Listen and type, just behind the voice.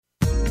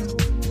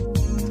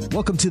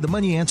Welcome to the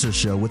Money Answer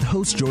Show with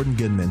host Jordan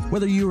Goodman.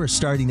 Whether you are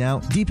starting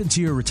out, deep into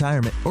your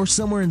retirement, or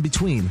somewhere in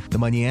between, the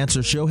Money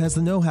Answer Show has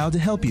the know-how to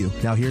help you.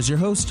 Now here's your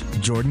host,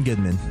 Jordan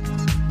Goodman.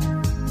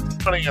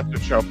 Money Answer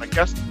Show. My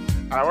guest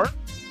hour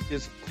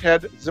is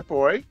Ted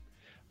Zipoy.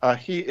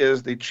 He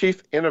is the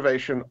Chief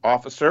Innovation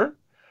Officer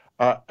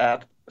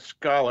at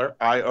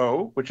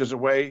Scholar.io, which is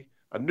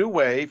a new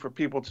way for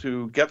people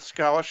to get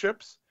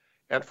scholarships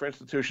and for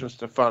institutions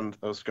to fund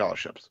those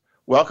scholarships.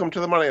 Welcome to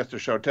the Money Answer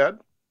Show, Ted.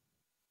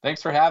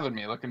 Thanks for having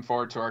me. Looking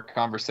forward to our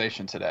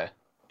conversation today.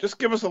 Just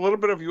give us a little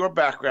bit of your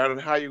background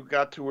and how you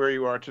got to where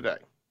you are today.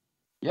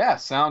 Yeah,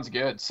 sounds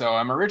good. So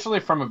I'm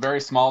originally from a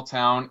very small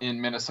town in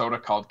Minnesota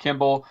called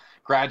Kimball.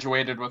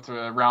 Graduated with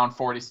around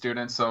 40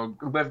 students, so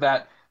lived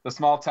the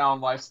small town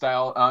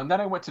lifestyle. And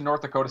then I went to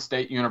North Dakota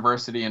State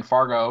University in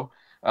Fargo,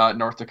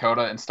 North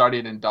Dakota, and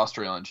studied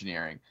industrial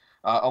engineering.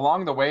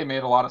 Along the way,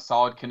 made a lot of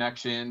solid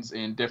connections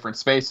in different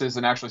spaces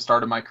and actually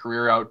started my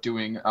career out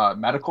doing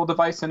medical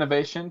device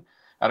innovation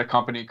at a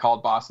company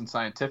called Boston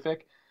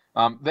Scientific.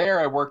 There,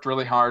 I worked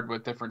really hard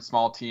with different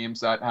small teams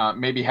that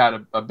maybe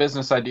had a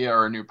business idea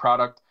or a new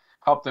product,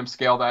 helped them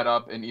scale that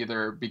up and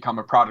either become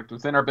a product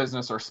within our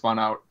business or spun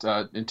out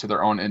into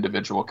their own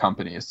individual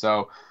companies.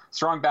 So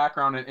strong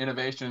background in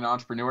innovation and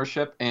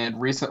entrepreneurship,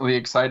 and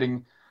recently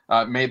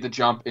made the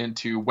jump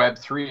into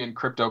Web3 and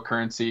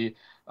cryptocurrency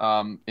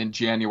in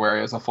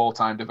January as a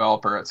full-time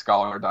developer at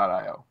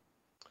Scholar.io.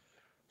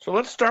 So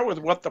let's start with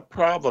what the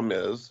problem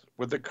is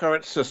with the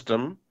current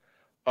system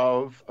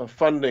of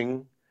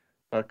funding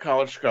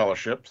college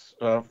scholarships.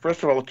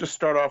 First of all, let's just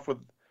start off with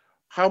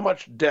how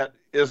much debt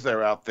is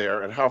there out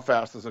there and how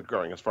fast is it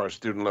growing as far as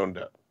student loan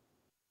debt?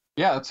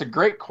 Yeah, that's a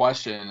great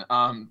question.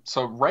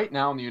 So right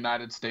now in the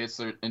United States,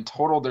 in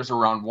total, there's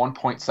around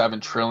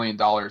 $1.7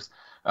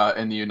 trillion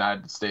in the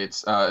United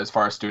States as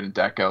far as student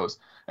debt goes.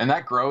 And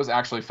that grows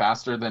actually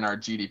faster than our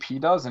GDP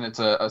does. And it's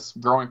a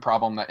growing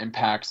problem that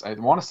impacts, I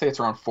want to say it's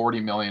around 40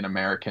 million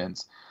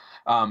Americans.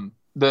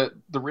 The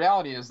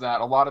reality is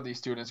that a lot of these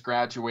students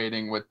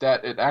graduating with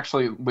debt, it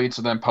actually leads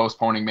to them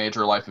postponing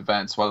major life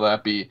events, whether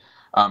that be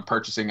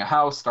purchasing a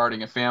house,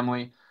 starting a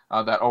family.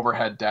 That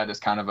overhead debt is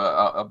kind of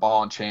a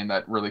ball and chain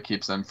that really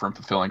keeps them from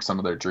fulfilling some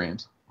of their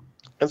dreams.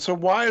 And so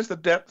why is the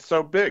debt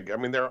so big? I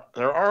mean, there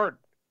are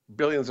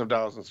billions of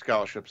dollars in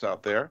scholarships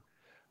out there.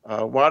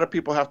 Why do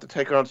people have to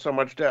take on so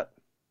much debt?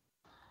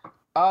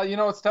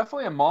 It's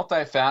definitely a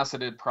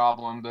multifaceted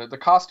problem. The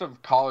cost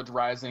of college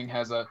rising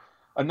has a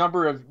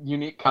number of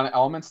unique kind of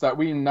elements that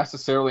we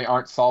necessarily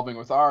aren't solving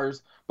with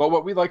ours. But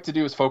what we like to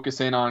do is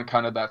focus in on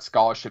kind of that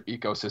scholarship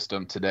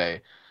ecosystem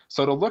today.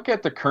 So to look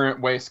at the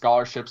current way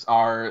scholarships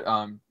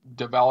are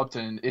developed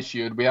and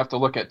issued, we have to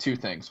look at two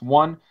things.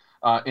 One,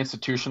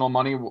 institutional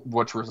money,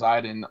 which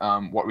reside in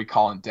what we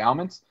call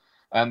endowments.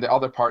 And the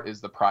other part is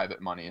the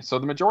private money. So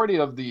the majority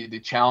of the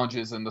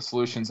challenges and the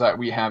solutions that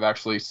we have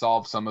actually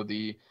solve some of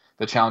the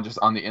challenges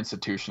on the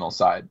institutional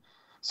side.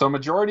 So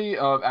majority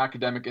of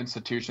academic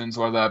institutions,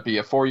 whether that be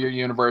a 4-year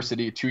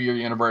university, 2-year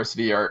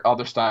university, or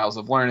other styles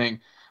of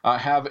learning,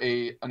 have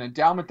an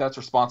endowment that's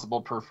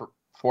responsible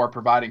for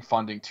providing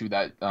funding to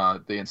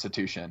the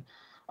institution.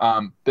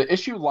 The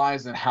issue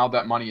lies in how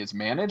that money is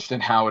managed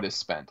and how it is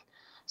spent.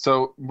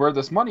 So where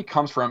this money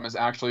comes from is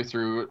actually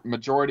through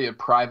majority of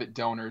private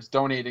donors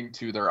donating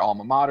to their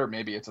alma mater.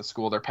 Maybe it's a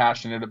school they're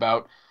passionate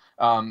about,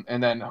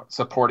 and then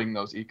supporting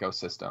those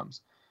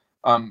ecosystems.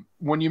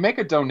 When you make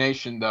a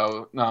donation,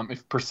 though,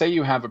 if per se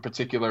you have a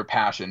particular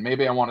passion,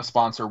 maybe I want to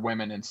sponsor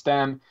women in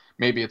STEM,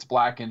 maybe it's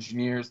Black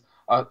engineers,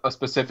 a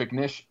specific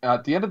niche.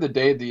 At the end of the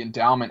day, the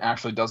endowment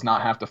actually does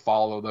not have to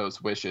follow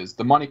those wishes.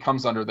 The money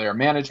comes under their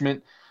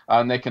management,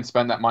 and they can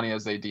spend that money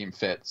as they deem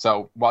fit.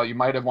 So while you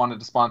might have wanted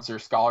to sponsor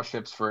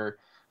scholarships for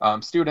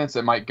students,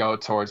 it might go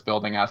towards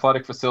building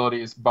athletic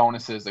facilities,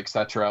 bonuses,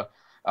 etc.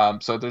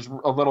 So there's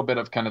a little bit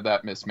of kind of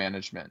that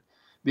mismanagement.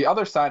 The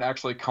other side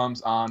actually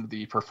comes on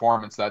the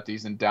performance that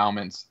these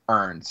endowments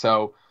earn.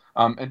 So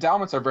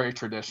endowments are very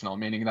traditional,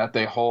 meaning that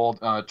they hold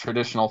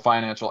traditional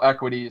financial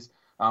equities,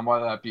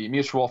 whether that be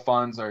mutual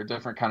funds or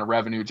different kind of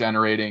revenue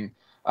generating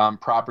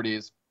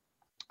properties.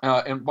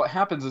 And what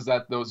happens is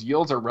that those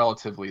yields are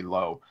relatively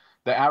low.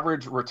 The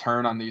average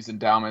return on these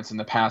endowments in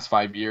the past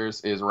 5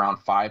 years is around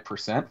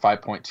 5%,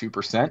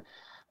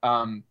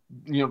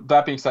 5.2%.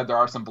 That being said, there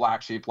are some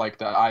black sheep like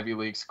the Ivy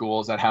League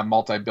schools that have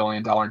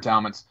multi-billion-dollar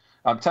endowments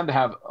tend to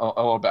have a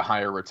little bit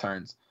higher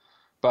returns.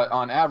 But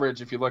on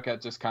average, if you look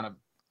at just kind of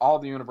all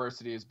the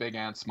universities, big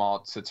and small,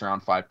 it sits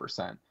around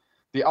 5%.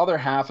 The other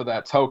half of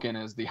that token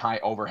is the high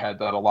overhead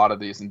that a lot of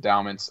these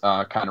endowments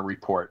kind of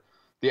report.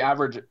 The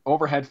average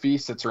overhead fee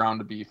sits around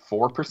to be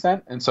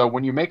 4%. And so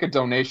when you make a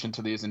donation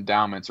to these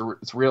endowments,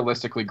 it's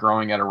realistically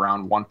growing at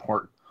around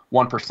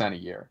 1% a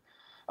year.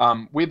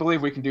 We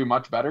believe we can do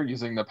much better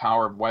using the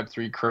power of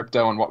Web3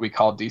 crypto and what we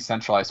call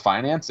decentralized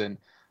finance. And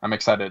I'm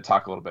excited to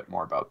talk a little bit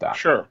more about that.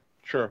 Sure.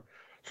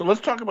 So let's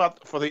talk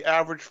about, for the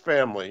average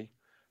family,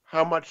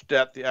 how much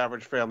debt the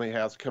average family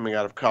has coming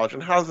out of college,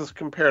 and how does this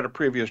compare to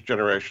previous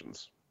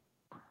generations?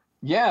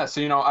 Yeah,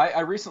 so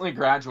I recently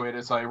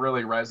graduated, so I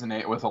really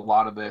resonate with a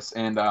lot of this.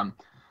 And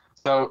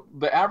So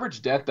the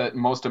average debt that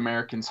most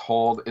Americans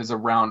hold is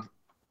around,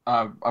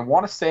 I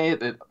want to say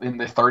that in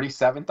the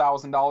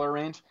 $37,000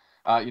 range.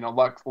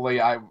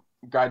 Luckily I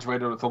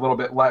graduated with a little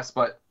bit less,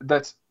 but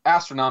that's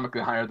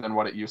astronomically higher than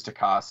what it used to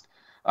cost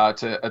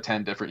to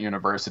attend different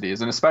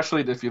universities. And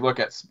especially if you look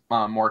at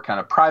more kind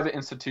of private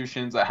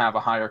institutions that have a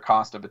higher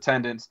cost of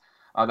attendance,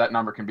 that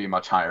number can be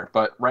much higher.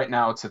 But right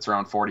now it sits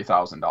around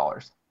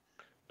 $40,000.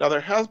 Now, there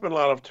has been a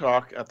lot of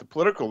talk at the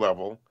political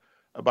level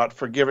about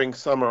forgiving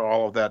some or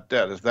all of that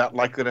debt. Is that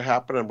likely to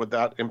happen, and would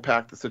that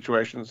impact the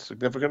situation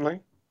significantly?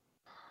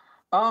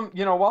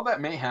 While that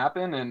may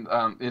happen and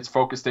it's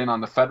focused in on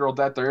the federal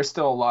debt, there is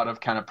still a lot of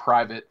kind of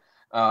private,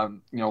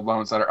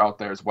 loans that are out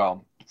there as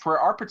well. For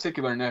our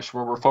particular niche,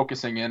 where we're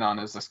focusing in on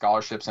is the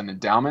scholarships and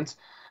endowments,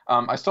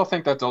 I still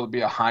think that there'll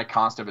be a high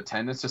cost of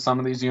attendance to some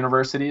of these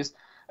universities,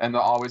 and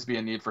there'll always be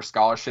a need for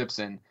scholarships,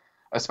 and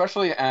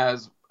especially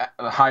as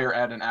higher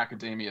ed and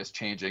academia is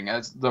changing,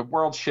 as the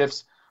world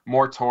shifts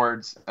more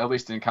towards, at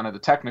least in kind of the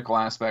technical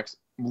aspects,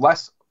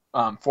 less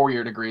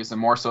 4-year degrees and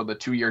more so the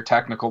 2-year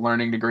technical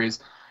learning degrees,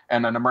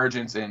 and an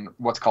emergence in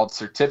what's called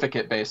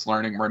certificate-based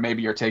learning, where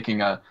maybe you're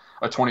taking a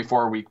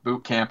 24-week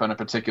boot camp on a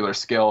particular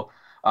skill.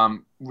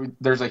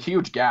 There's a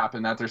huge gap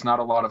in that there's not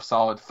a lot of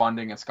solid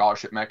funding and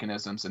scholarship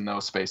mechanisms in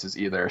those spaces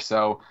either.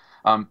 So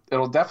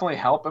it'll definitely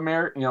help a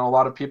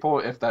lot of people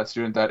if that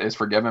student debt is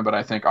forgiven, but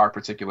I think our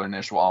particular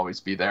niche will always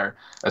be there,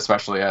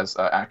 especially as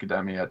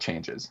academia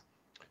changes.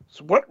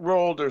 So what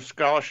role do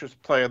scholarships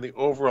play in the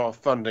overall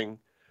funding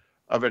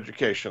of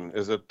education?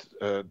 Is it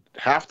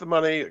half the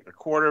money, a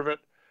quarter of it?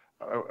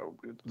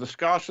 The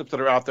scholarships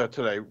that are out there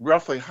today,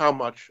 roughly how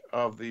much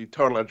of the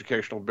total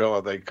educational bill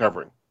are they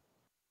covering?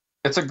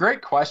 It's a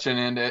great question,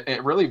 and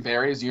it really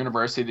varies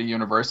university to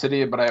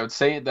university, but I would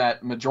say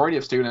that majority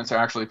of students are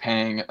actually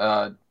paying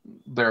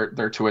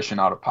their tuition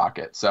out of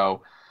pocket.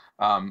 So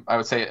I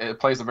would say it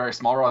plays a very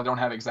small role. I don't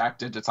have exact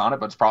digits on it,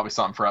 but it's probably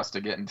something for us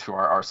to get into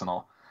our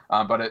arsenal.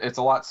 But it's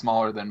a lot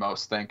smaller than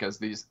most think, as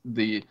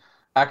the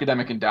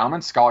academic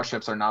endowments,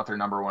 scholarships are not their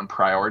number one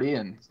priority,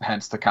 and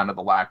hence the kind of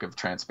the lack of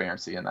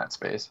transparency in that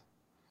space.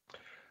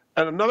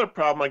 And another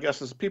problem, I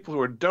guess, is people who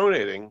are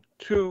donating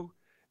to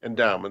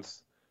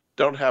endowments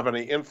don't have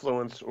any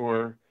influence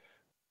or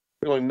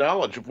really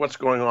knowledge of what's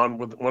going on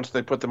with once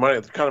they put the money.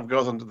 It kind of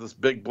goes into this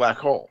big black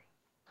hole.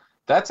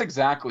 That's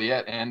exactly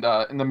it. And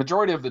in the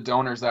majority of the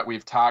donors that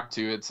we've talked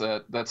to,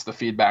 that's the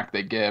feedback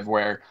they give,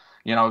 where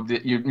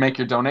you make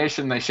your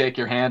donation, they shake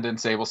your hand and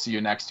say, we'll see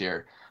you next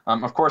year.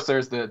 Of course,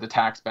 there's the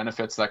tax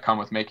benefits that come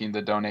with making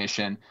the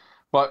donation.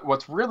 But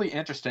what's really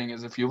interesting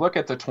is if you look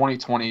at the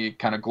 2020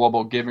 kind of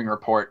global giving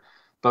report,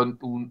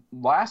 the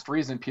last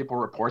reason people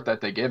report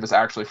that they give is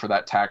actually for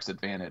that tax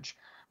advantage.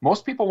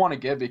 Most people want to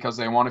give because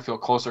they want to feel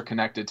closer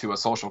connected to a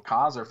social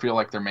cause or feel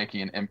like they're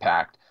making an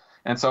impact.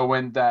 And so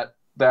when that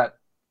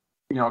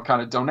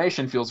kind of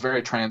donation feels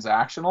very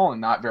transactional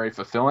and not very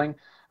fulfilling,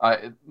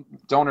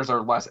 donors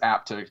are less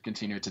apt to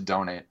continue to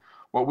donate.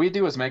 What we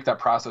do is make that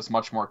process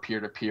much more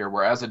peer-to-peer,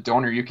 where as a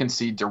donor, you can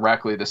see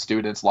directly the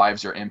students'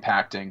 lives you're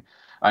impacting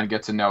and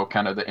get to know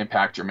kind of the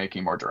impact you're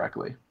making more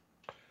directly.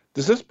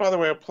 Does this, by the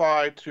way,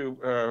 apply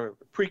to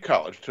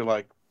pre-college, to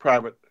like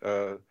private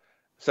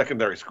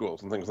secondary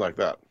schools and things like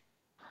that?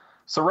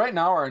 So right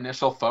now, our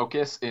initial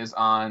focus is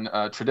on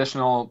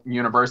traditional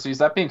universities.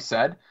 That being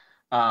said,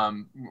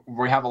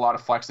 we have a lot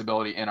of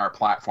flexibility in our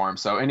platform.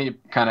 So any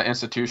kind of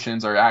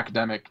institutions or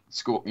academic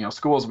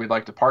schools we'd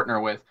like to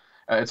partner with,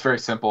 it's very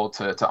simple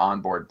to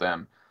onboard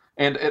them.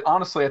 And it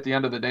honestly, at the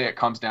end of the day, it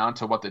comes down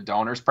to what the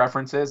donor's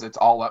preference is. It's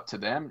all up to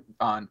them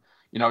on,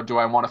 do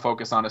I want to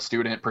focus on a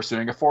student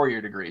pursuing a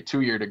 4-year degree,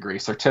 2-year degree,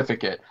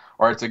 certificate,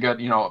 or it's a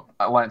good,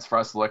 lens for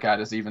us to look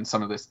at is even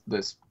some of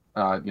this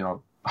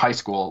high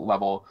school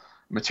level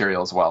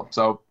material as well.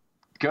 So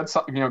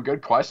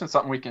good question,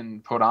 something we can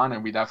put on,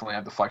 and we definitely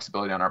have the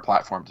flexibility on our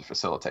platform to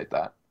facilitate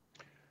that.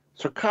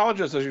 So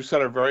colleges, as you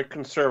said, are very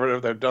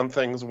conservative. They've done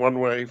things one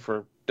way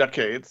for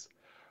decades.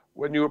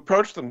 When you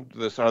approach them to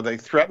this, are they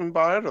threatened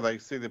by it, or they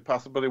see the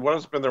possibility? What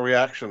has been the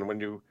reaction when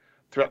you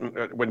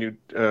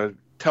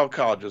tell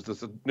colleges this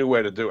is a new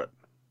way to do it?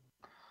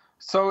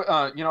 So,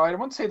 I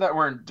wouldn't say that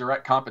we're in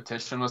direct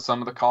competition with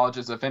some of the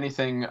colleges. If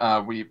anything,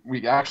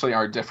 we actually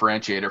are a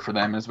differentiator for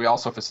them, as we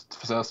also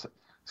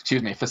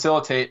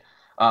facilitate.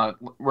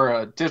 We're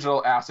a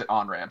digital asset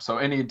on-ramp. So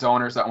any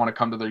donors that want to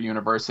come to their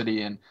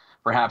university and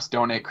perhaps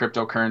donate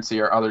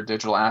cryptocurrency or other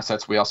digital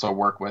assets, we also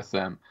work with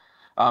them.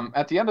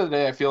 At the end of the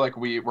day, I feel like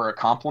we're a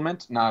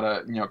complement, not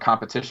a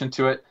competition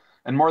to it.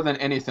 And more than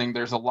anything,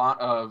 there's a lot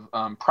of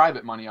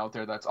private money out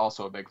there that's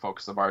also a big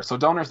focus of ours. So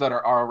donors that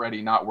are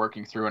already not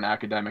working through an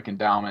academic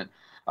endowment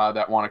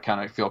that want to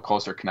kind of feel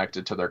closer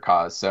connected to their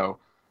cause. So,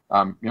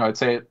 I'd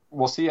say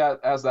we'll see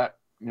as that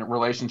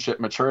relationship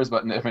matures,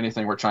 but if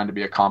anything, we're trying to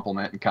be a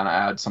complement and kind of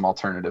add some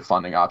alternative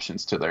funding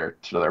options to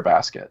their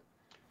basket.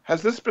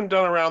 Has this been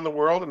done around the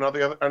world and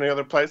any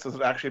other places? Has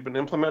it actually been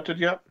implemented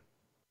yet?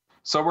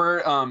 So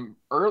we're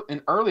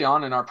early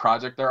on in our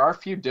project. There are a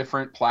few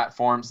different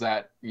platforms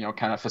that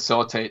kind of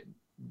facilitate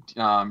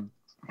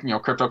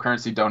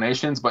cryptocurrency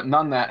donations, but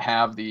none that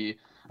have the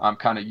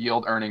kind of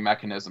yield earning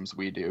mechanisms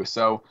we do.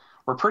 So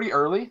we're pretty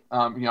early.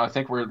 I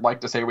think we'd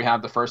like to say we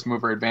have the first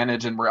mover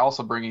advantage, and we're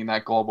also bringing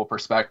that global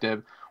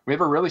perspective. We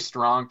have a really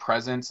strong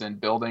presence and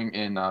building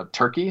in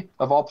Turkey,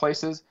 of all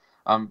places.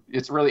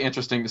 It's really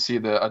interesting to see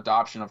the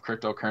adoption of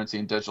cryptocurrency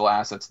and digital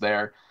assets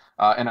there.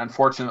 And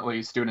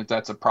unfortunately, student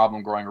debt's a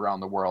problem growing around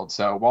the world.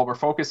 So while we're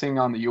focusing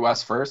on the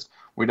US first,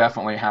 we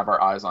definitely have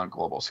our eyes on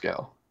global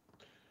scale.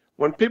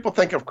 When people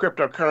think of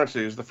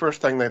cryptocurrencies, the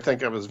first thing they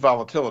think of is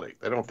volatility.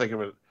 They don't think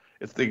of it,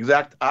 it's the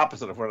exact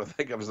opposite of what I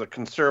think of as a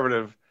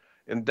conservative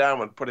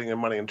endowment putting their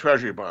money in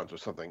treasury bonds or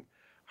something.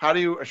 How do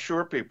you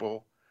assure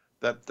people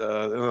that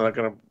they're not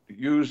going to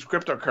use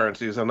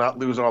cryptocurrencies and not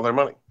lose all their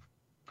money?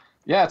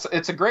 Yeah,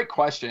 it's a great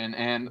question,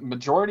 and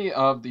majority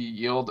of the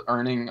yield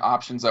earning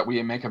options that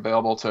we make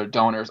available to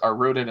donors are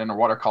rooted in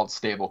what are called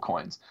stable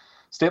coins.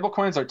 Stable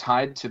coins are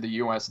tied to the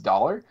US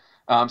dollar,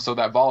 so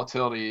that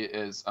volatility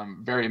is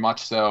very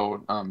much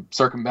so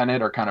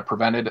circumvented or kind of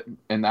prevented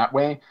in that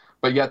way,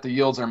 but yet the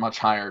yields are much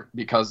higher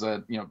because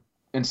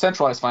in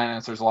centralized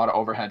finance there's a lot of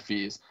overhead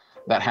fees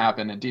that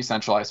happen. In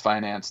decentralized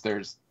finance,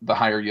 there's the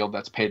higher yield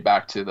that's paid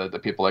back to the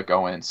people that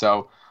go in.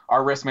 So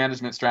our risk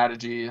management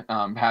strategy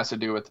has to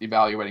do with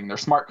evaluating their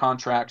smart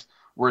contracts,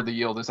 where the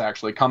yield is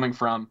actually coming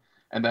from,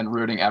 and then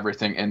rooting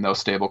everything in those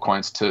stable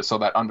coins so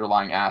that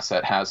underlying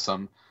asset has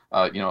some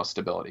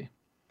stability.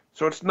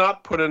 So it's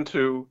not put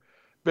into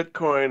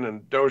Bitcoin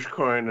and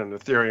Dogecoin and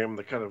Ethereum,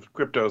 the kind of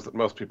cryptos that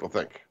most people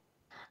think.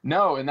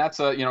 No, and that's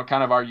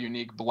kind of our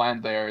unique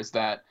blend there, is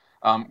that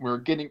we're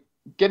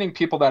getting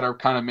people that are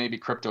kind of maybe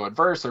crypto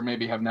adverse or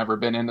maybe have never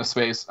been in the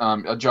space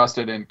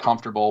adjusted and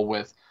comfortable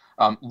with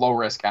low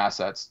risk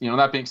assets.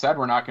 That being said,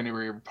 we're not going to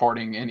be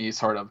reporting any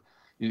sort of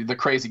the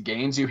crazy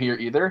gains you hear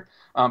either.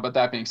 But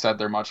that being said,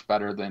 they're much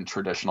better than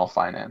traditional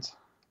finance.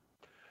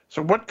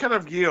 So what kind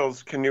of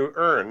yields can you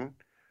earn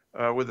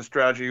with the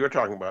strategy you're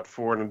talking about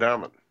for an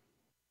endowment?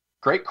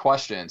 Great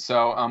question.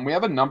 So we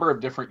have a number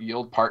of different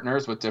yield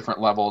partners with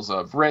different levels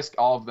of risk,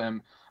 all of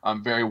them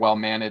very well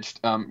managed.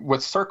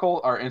 With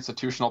Circle, our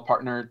institutional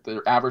partner,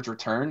 the average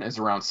return is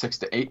around 6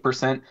 to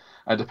 8%,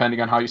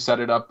 depending on how you set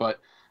it up. But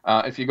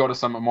if you go to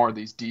some more of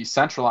these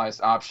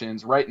decentralized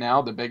options, right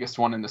now, the biggest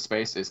one in the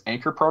space is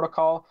Anchor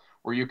Protocol,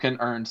 where you can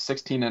earn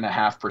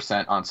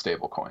 16.5% on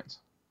stable coins.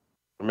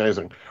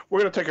 Amazing.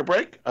 We're going to take a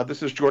break.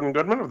 This is Jordan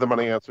Goodman of the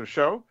Money Answer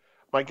Show.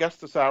 My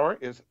guest this hour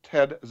is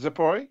Ted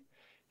Zipoy.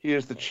 He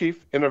is the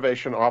Chief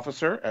Innovation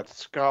Officer at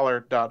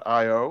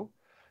Scholar.io.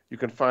 You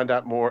can find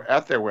out more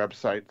at their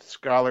website,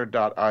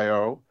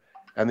 Scholar.io.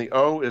 And the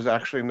O is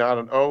actually not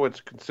an O, it's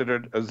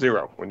considered a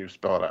zero when you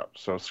spell it out.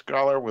 So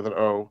Scholar with an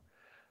O,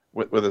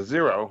 with a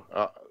zero,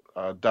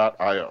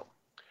 .io.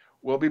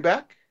 We'll be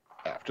back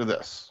after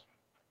this.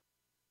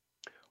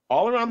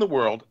 All around the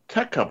world,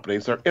 tech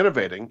companies are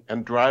innovating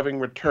and driving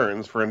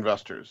returns for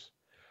investors.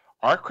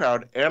 Our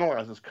crowd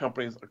analyzes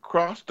companies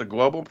across the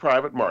global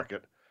private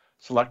market,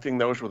 selecting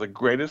those with the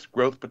greatest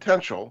growth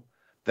potential,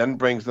 then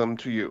brings them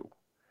to you.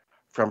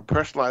 From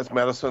personalized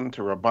medicine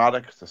to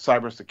robotics to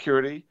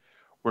cybersecurity,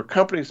 where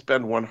companies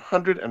spend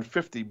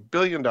 $150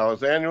 billion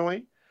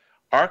annually,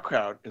 our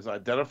crowd is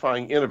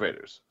identifying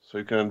innovators so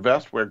you can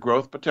invest where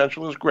growth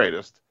potential is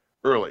greatest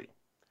early.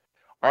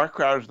 Our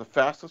crowd is the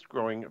fastest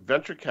growing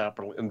venture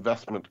capital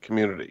investment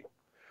community.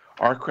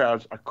 Our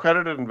crowd's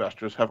accredited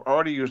investors have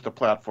already used the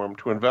platform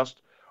to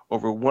invest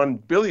over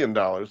 $1 billion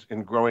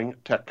in growing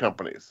tech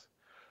companies.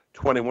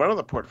 21 of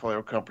the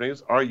portfolio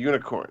companies are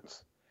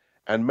unicorns,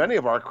 and many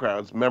of our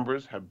crowd's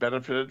members have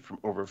benefited from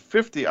over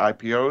 50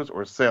 IPOs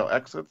or sale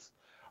exits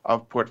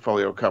of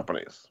portfolio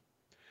companies.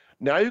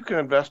 Now you can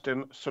invest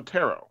in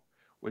Zotero,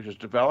 which has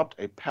developed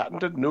a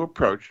patented new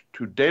approach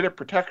to data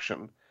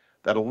protection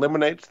that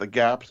eliminates the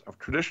gaps of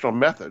traditional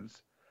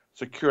methods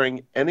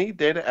securing any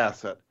data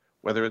asset,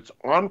 whether it's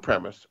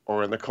on-premise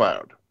or in the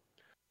cloud.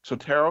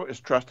 Zotero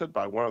is trusted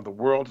by one of the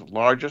world's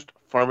largest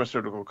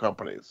pharmaceutical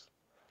companies.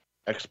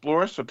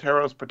 Explore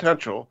Zotero's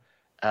potential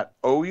at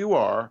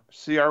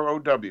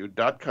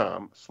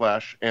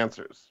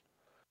OURCROW.com/answers.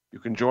 You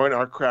can join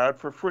our crowd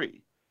for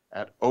free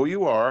at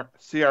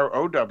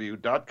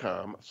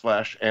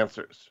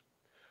OURCROW.com/answers.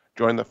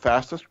 Join the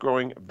fastest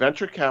growing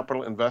venture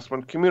capital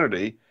investment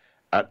community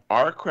at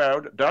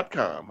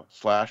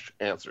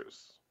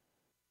ourcrowd.com/answers.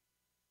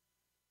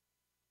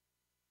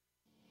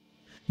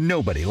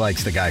 Nobody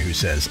likes the guy who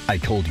says, "I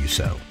told you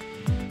so."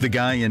 The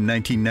guy in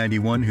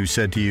 1991 who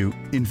said to you,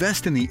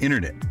 "Invest in the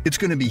internet, it's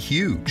going to be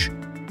huge."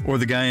 Or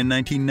the guy in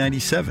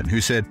 1997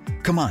 who said,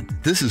 "Come on,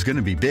 this is going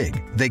to be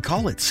big. They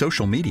call it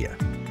social media."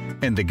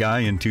 And the guy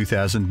in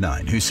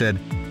 2009 who said,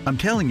 "I'm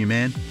telling you,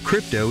 man,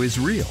 crypto is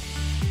real."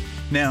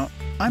 Now,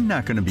 I'm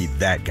not going to be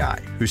that guy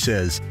who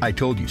says, "I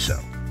told you so."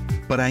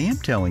 But I am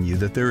telling you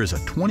that there is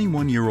a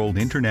 21-year-old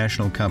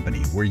international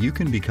company where you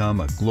can become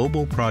a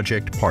global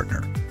project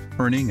partner,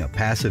 earning a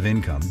passive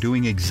income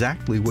doing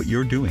exactly what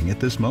you're doing at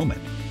this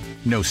moment.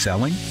 No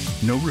selling,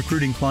 no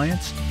recruiting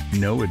clients,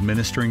 no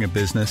administering a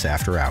business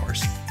after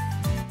hours.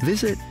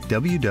 Visit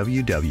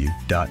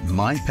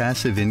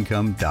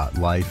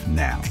www.mypassiveincome.life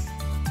now.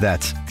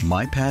 That's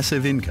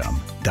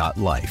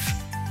mypassiveincome.life.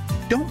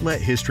 Don't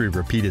let history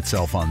repeat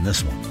itself on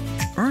this one.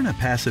 Earn a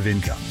passive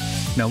income.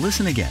 Now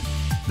listen again.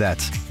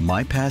 That's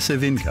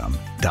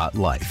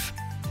mypassiveincome.life.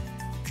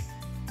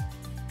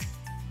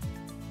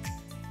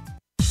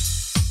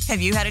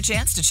 Have you had a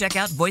chance to check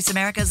out Voice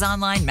America's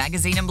online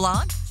magazine and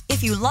blog?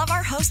 If you love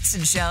our hosts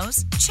and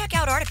shows, check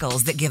out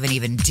articles that give an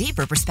even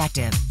deeper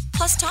perspective,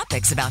 plus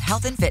topics about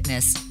health and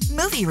fitness,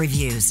 movie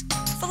reviews,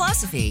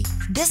 philosophy,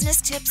 business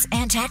tips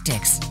and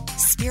tactics,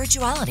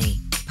 spirituality,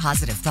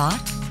 positive thought,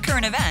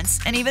 current events,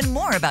 and even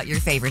more about your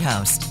favorite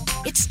host.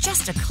 It's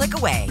just a click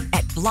away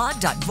at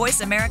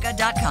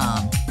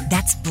blog.voiceamerica.com.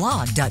 That's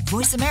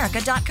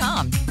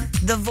blog.voiceamerica.com.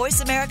 The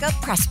Voice America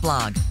Press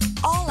Blog.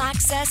 All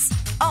access,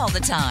 all the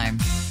time.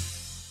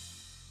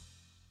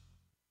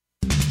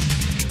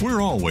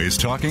 We're always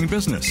talking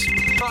business.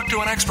 Talk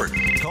to an expert.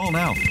 Call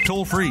now,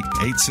 toll free,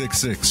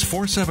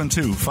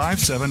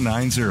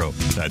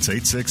 866-472-5790. That's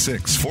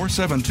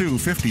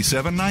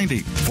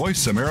 866-472-5790.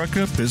 Voice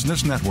America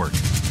Business Network.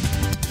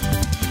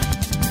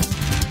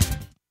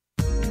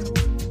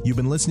 You've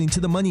been listening to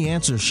the Money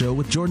Answer Show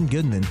with Jordan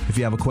Goodman. If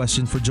you have a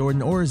question for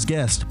Jordan or his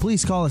guest,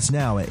 please call us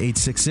now at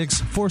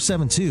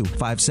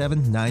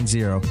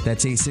 866-472-5790.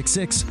 That's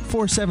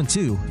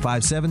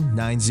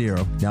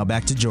 866-472-5790. Now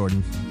back to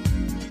Jordan.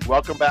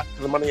 Welcome back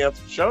to the Money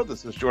Answer Show.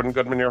 This is Jordan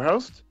Goodman, your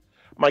host.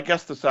 My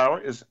guest this hour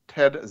is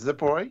Ted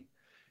Zipoy.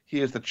 He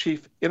is the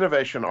Chief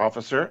Innovation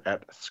Officer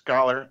at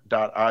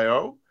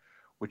Scholar.io,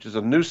 which is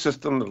a new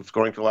system that's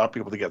going to allow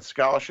people to get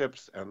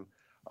scholarships and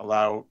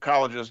allow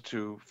colleges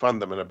to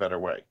fund them in a better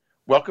way.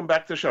 Welcome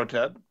back to the show,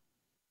 Ted.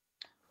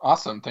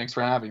 Awesome. Thanks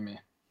for having me.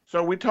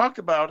 So we talked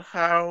about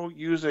how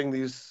using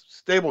these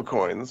stable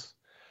coins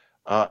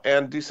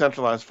and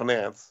decentralized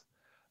finance,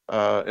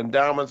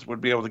 endowments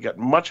would be able to get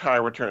much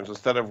higher returns.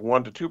 Instead of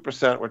 1% to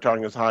 2%, we're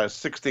talking as high as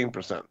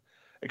 16%.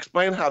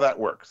 Explain how that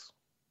works.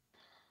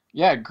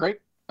 Yeah,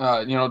 great.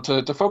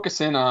 To focus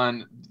in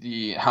on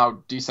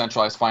how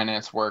decentralized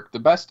finance work, the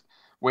best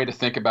way to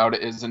think about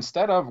it is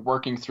instead of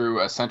working through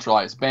a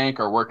centralized bank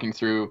or working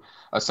through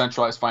a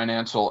centralized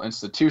financial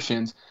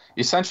institutions,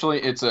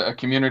 essentially it's a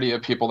community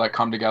of people that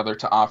come together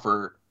to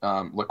offer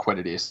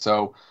liquidity.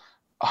 So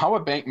how a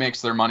bank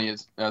makes their money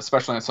is,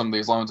 especially on some of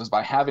these loans, is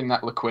by having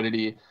that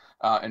liquidity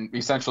and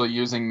essentially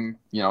using,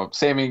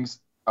 savings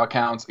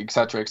accounts, et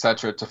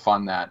cetera, to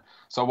fund that.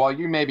 So while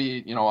you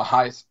maybe, a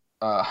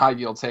high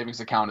yield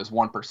savings account is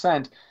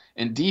 1%,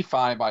 in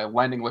DeFi, by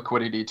lending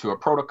liquidity to a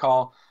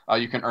protocol,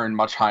 you can earn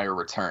much higher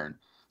return.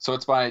 So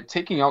it's by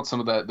taking out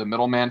some of the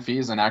middleman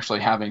fees and actually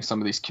having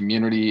some of these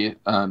community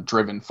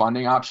driven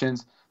funding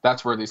options.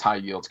 That's where these high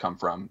yields come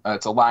from.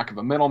 It's a lack of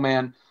a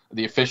middleman,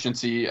 the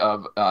efficiency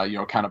of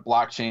kind of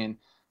blockchain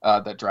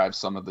that drives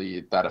some of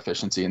that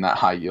efficiency and that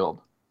high yield.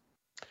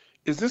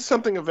 Is this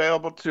something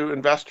available to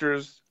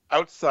investors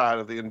outside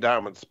of the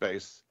endowment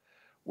space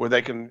where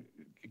they can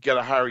get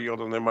a higher yield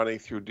on their money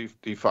through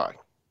DeFi?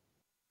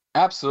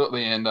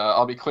 Absolutely, and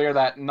I'll be clear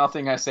that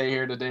nothing I say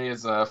here today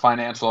is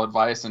financial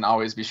advice, and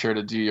always be sure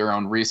to do your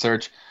own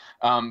research.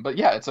 But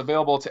yeah, it's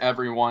available to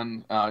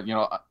everyone.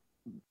 You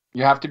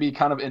have to be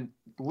kind of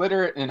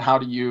literate in how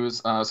to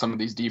use some of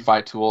these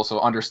DeFi tools, so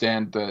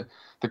understand the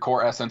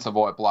core essence of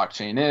what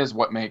blockchain is,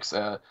 what makes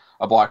a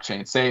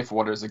blockchain safe,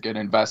 what is a good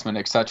investment,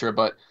 etc.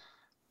 But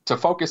to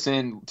focus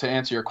in, to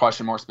answer your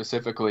question more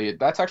specifically,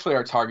 that's actually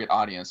our target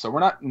audience. So we're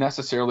not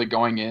necessarily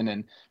going in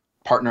and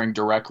partnering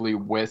directly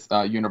with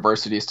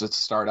universities to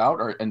start out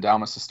or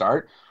endowments to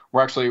start.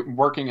 We're actually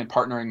working and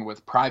partnering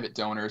with private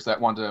donors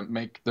that want to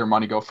make their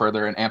money go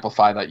further and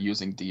amplify that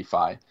using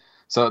DeFi.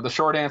 So the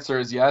short answer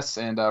is yes,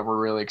 and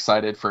we're really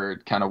excited for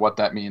kind of what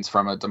that means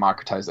from a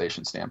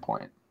democratization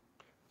standpoint.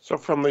 So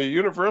from the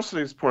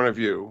university's point of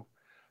view,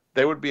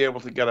 they would be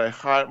able to get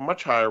a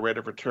much higher rate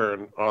of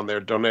return on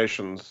their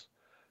donations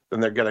than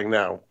they're getting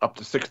now, up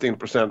to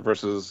 16%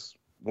 versus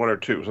 1 or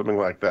 2, something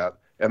like that,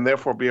 and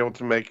therefore be able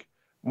to make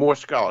more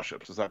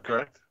scholarships. Is that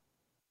correct?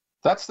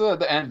 That's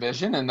the end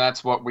vision, and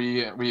that's what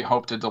we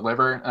hope to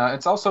deliver.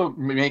 It's also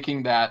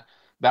making that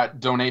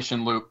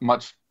donation loop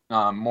much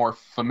more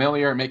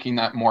familiar, making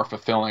that more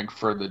fulfilling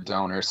for the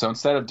donor. So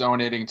instead of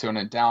donating to an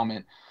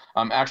endowment,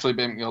 actually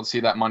being able to see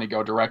that money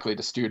go directly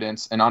to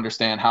students and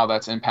understand how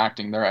that's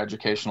impacting their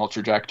educational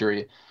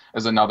trajectory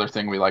is another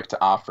thing we like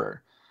to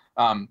offer.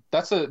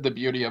 That's the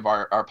beauty of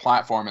our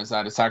platform, is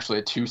that it's actually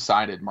a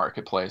two-sided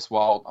marketplace.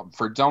 While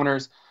for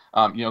donors,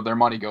 their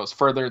money goes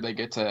further, they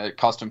get to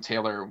custom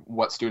tailor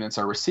what students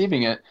are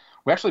receiving it.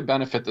 We actually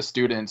benefit the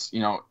students,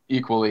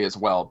 equally as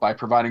well by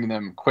providing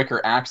them quicker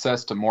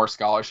access to more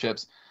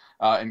scholarships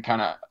and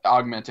kind of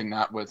augmenting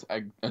that with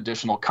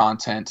additional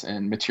content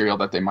and material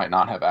that they might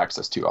not have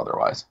access to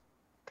otherwise.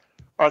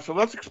 All right, so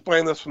let's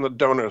explain this from the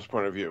donor's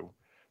point of view.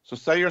 So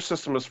say your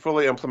system is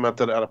fully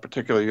implemented at a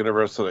particular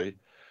university.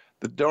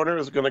 The donor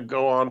is going to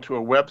go on to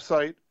a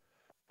website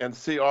and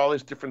see all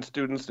these different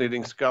students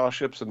needing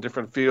scholarships in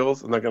different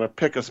fields, and they're going to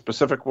pick a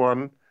specific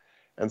one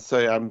and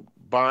say, I'm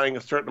buying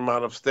a certain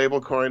amount of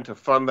stablecoin to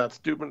fund that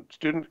student.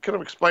 Kind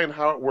of explain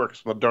how it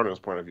works from the donor's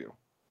point of view.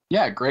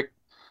 Yeah, great.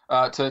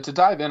 To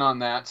dive in on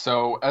that,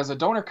 so as a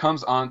donor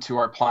comes onto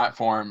our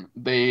platform,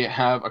 they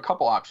have a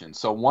couple options.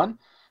 So one,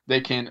 they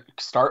can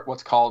start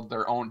what's called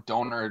their own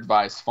donor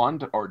advised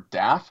fund, or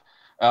DAF.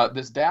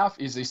 This DAF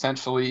is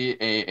essentially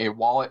a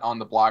wallet on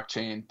the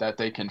blockchain that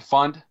they can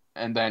fund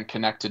and then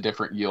connect to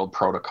different yield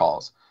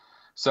protocols.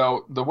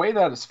 So the way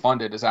that is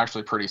funded is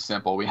actually pretty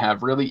simple. We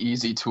have really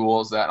easy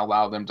tools that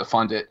allow them to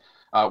fund it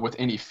with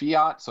any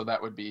fiat. So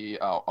that would be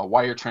a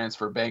wire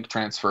transfer, bank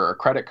transfer, or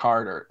credit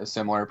card, or a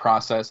similar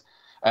process.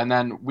 And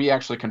then we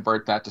actually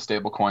convert that to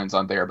stablecoins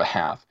on their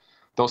behalf.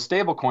 Those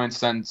stablecoins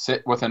then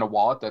sit within a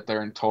wallet that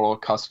they're in total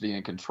custody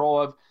and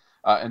control of.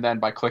 And then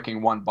by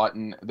clicking one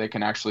button, they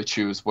can actually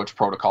choose which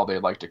protocol they'd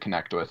like to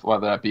connect with,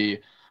 whether that be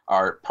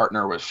our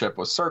partnership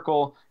with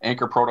Circle,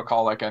 Anchor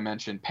Protocol, like I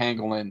mentioned,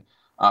 Pangolin.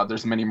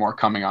 There's many more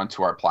coming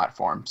onto our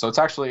platform. So it's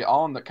actually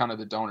all in the kind of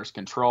the donor's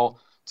control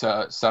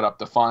to set up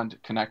the fund,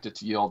 connect it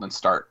to yield, and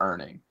start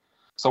earning.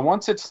 So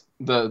once it's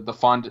the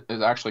fund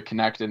is actually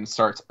connected and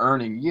starts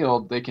earning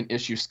yield, they can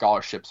issue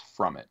scholarships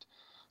from it.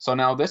 So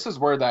now this is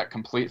where that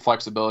complete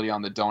flexibility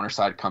on the donor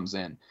side comes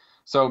in.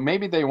 So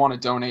maybe they want to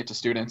donate to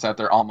students at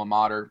their alma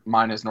mater.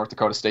 Mine is North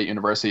Dakota State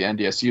University,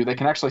 NDSU. They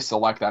can actually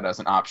select that as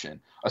an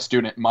option. A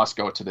student must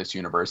go to this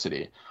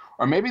university.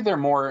 Or maybe they're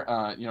more,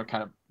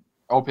 kind of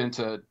open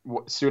to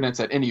students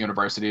at any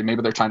university.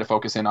 Maybe they're trying to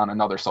focus in on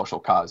another social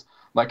cause.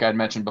 Like I had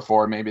mentioned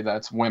before, maybe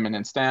that's women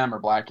in STEM or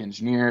Black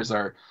engineers,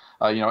 or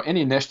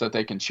any niche that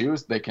they can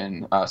choose, they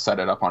can set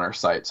it up on our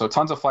site. So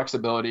tons of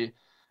flexibility,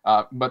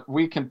 but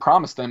we can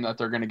promise them that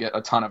they're going to get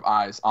a ton of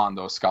eyes on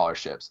those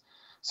scholarships.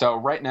 So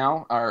right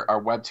now, our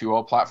Web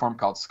 2.0 platform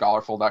called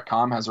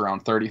Scholarful.com has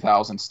around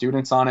 30,000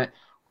 students on it.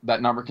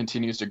 That number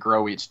continues to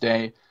grow each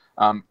day.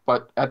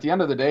 But at the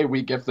end of the day,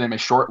 we give them a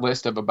short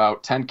list of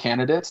about 10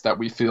 candidates that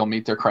we feel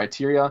meet their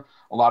criteria.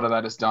 A lot of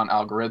that is done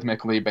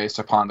algorithmically based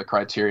upon the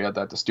criteria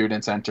that the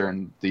students enter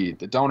and the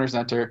donors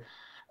enter.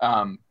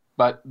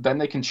 But then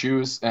they can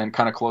choose and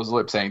kind of close the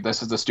loop saying,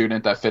 this is the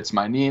student that fits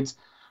my needs.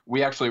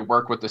 We actually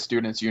work with the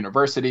student's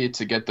university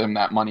to get them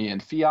that money in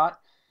fiat.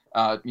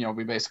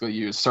 We basically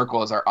use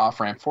Circle as our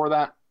off-ramp for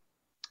that.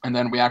 And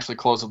then we actually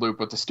close the loop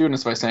with the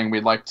students by saying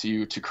we'd like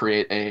to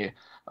create a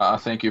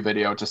thank you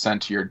video to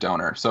send to your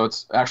donor. So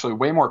it's actually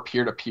way more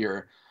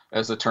peer-to-peer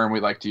as the term we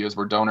like to use,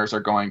 where donors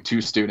are going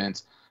to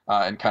students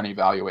and kind of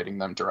evaluating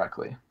them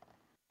directly.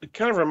 It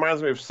kind of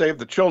reminds me of Save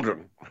the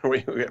Children.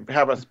 We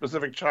have a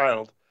specific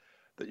child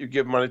that you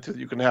give money to that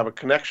you can have a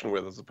connection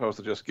with, as opposed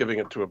to just giving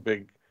it to a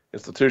big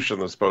institution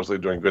that's supposedly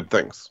doing good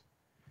things.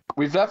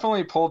 We've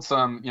definitely pulled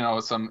some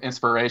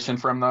inspiration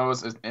from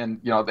those, and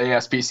the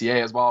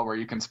ASPCA as well, where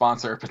you can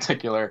sponsor a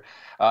particular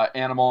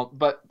animal.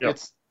 But yep.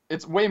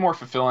 It's way more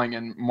fulfilling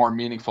and more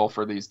meaningful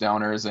for these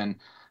donors. And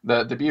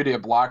the beauty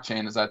of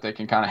blockchain is that they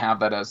can kind of have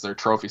that as their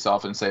trophy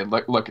self and say,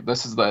 look,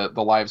 this is the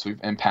lives we've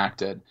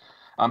impacted.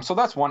 So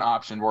that's one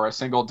option where a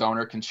single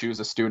donor can choose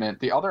a student.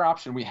 The other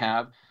option we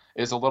have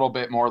is a little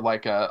bit more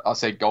like I'll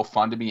say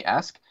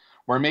GoFundMe-esque,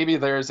 where maybe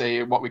there's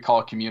what we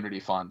call a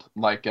community fund.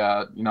 Like,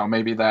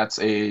 maybe that's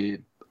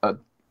again,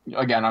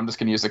 I'm just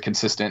going to use a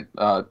consistent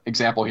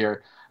example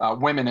here.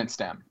 Women in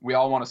STEM. We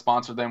all want to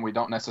sponsor them. We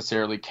don't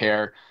necessarily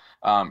care,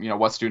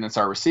 what students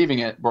are receiving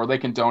it, or they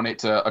can donate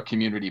to a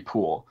community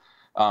pool.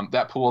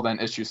 That pool then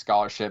issues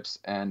scholarships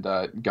and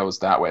goes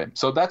that way.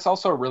 So that's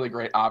also a really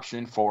great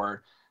option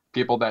for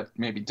people that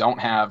maybe don't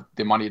have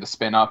the money to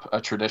spin up a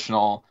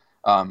traditional,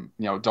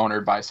 donor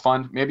advised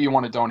fund. Maybe you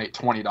want to donate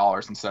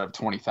 $20 instead of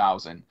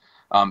 $20,000.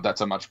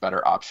 That's a much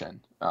better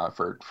option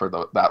for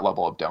that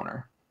level of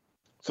donor.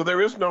 So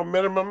there is no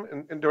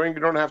minimum in doing. You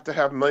don't have to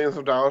have millions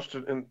of dollars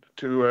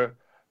to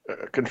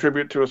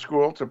contribute to a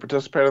school to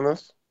participate in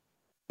this.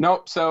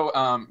 No. So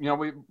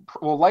we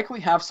will likely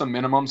have some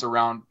minimums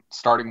around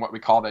starting what we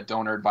call that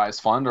donor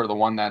advised fund, or the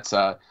one that's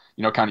kind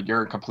of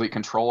your complete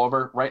control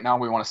over. Right now,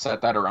 we want to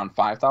set that around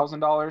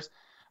 $5,000.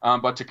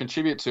 But to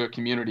contribute to a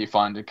community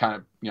fund and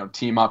kind of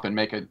team up and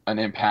make an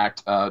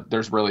impact,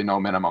 there's really no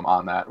minimum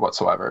on that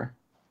whatsoever.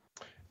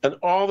 And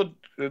all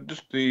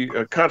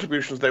the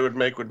contributions they would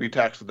make would be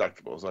tax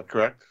deductible. Is that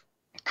correct?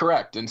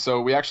 Correct. And so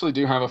we actually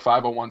do have a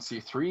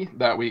 501c3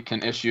 that we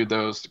can issue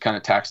those kind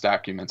of tax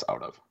documents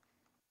out of.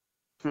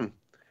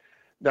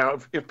 Now,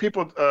 if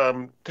people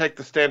take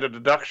the standard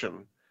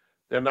deduction,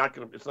 it's not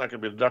going to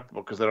be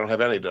deductible because they don't have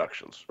any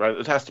deductions, right?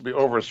 It has to be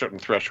over a certain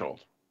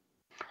threshold.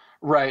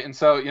 Right. And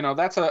so,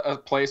 that's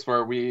a place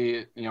where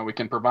we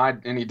can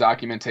provide any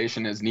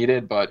documentation as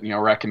needed, but,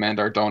 recommend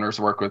our donors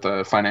work with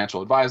a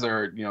financial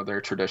advisor,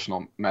 their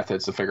traditional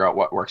methods to figure out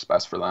what works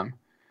best for them.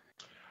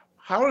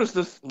 How does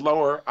this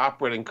lower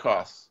operating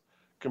costs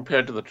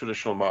compared to the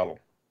traditional model?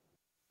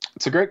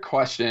 It's a great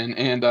question.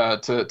 And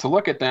to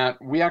look at that,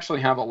 we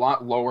actually have a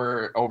lot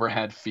lower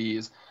overhead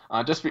fees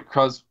just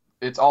because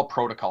it's all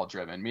protocol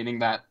driven, meaning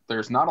that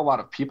there's not a lot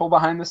of people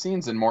behind the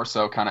scenes and more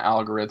so kind of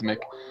algorithmic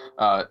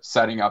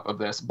setting up of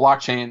this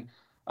blockchain.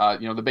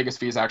 The biggest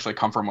fees actually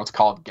come from what's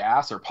called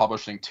gas, or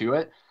publishing to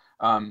it.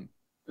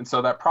 And so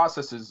that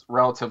process is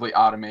relatively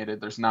automated.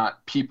 There's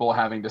not people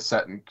having to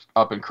set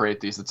up and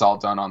create these. It's all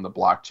done on the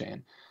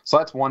blockchain. So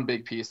that's one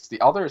big piece. The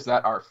other is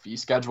that our fee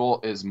schedule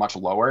is much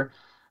lower.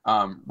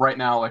 Right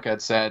now, like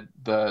I'd said,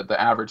 the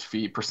average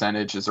fee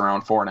percentage is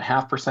around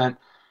 4.5%.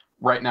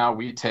 Right now,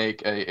 we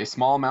take a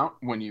small amount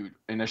when you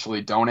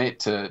initially donate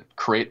to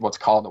create what's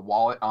called a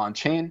wallet on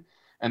chain.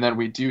 And then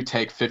we do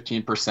take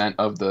 15%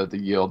 of the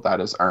yield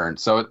that is earned.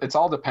 So it's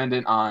all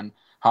dependent on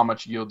how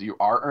much yield you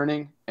are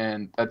earning.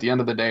 And at the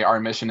end of the day, our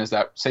mission is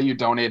that, say you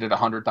donated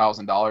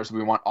 $100,000,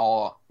 we want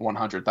all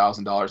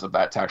 $100,000 of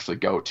that to actually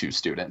go to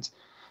students.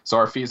 So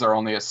our fees are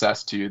only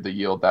assessed to the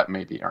yield that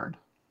may be earned.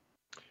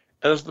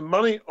 And is the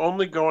money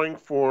only going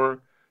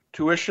for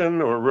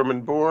tuition or room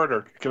and board,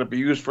 or can it be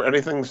used for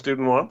anything the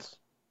student wants?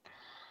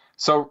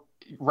 So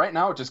right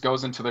now it just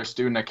goes into their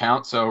student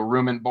account. So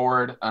room and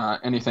board,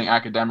 anything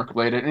academic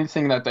related,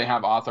 anything that they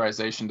have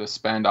authorization to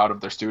spend out of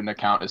their student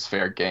account is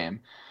fair game.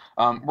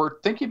 We're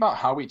thinking about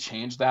how we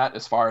change that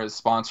as far as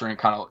sponsoring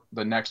kind of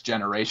the next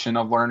generation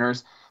of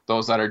learners,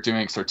 those that are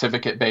doing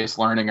certificate-based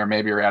learning, or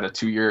maybe are at a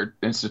 2-year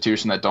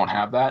institution that don't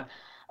have that.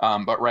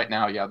 But right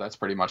now, yeah, that's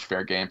pretty much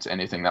fair game to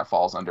anything that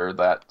falls under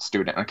that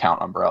student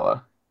account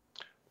umbrella.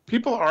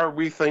 People are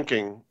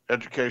rethinking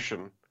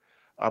education,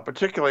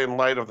 particularly in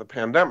light of the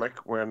pandemic,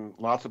 when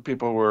lots of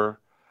people were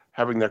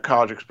having their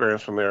college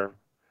experience from their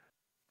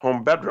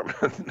home bedroom,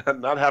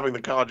 not having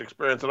the college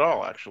experience at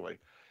all, actually.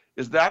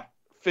 Is that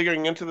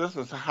figuring into this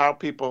as to how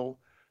people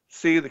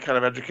see the kind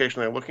of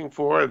education they're looking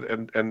for,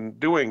 and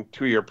doing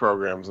 2-year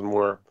programs and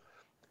more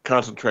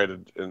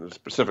concentrated in a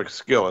specific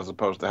skill as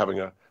opposed to having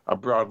a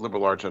broad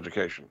liberal arts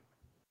education?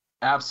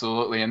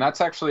 Absolutely. And that's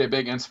actually a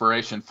big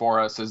inspiration for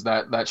us, is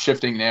that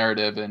shifting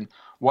narrative and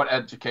what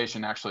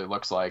education actually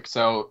looks like.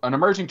 So an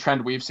emerging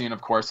trend we've seen,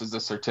 of course, is the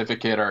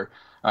certificate or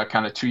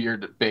kind of 2-year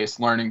based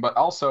learning, but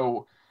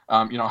also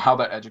how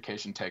that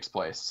education takes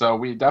place. So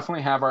we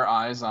definitely have our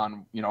eyes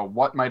on,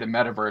 what might a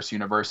metaverse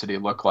university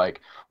look like?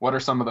 What are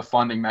some of the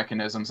funding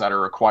mechanisms that are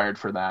required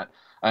for that?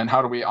 And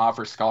how do we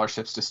offer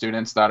scholarships to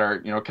students that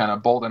are, kind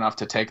of bold enough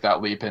to take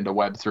that leap into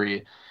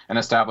Web3 and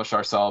establish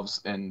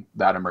ourselves in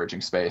that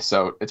emerging space?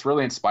 So it's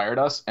really inspired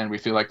us, and we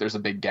feel like there's a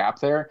big gap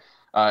there.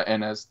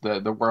 And as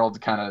the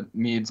world kind of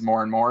needs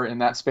more and more in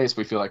that space,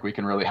 we feel like we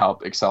can really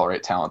help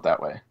accelerate talent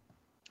that way.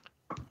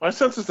 My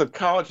sense is that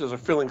colleges are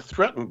feeling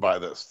threatened by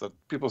this, that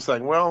people are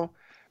saying, well,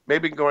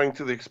 maybe going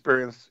to the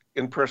experience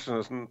in person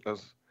isn't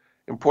as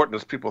important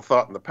as people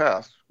thought in the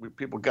past.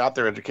 People got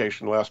their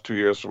education the last 2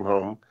 years from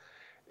home,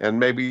 and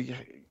maybe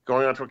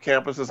going onto a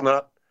campus is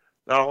not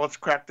all it's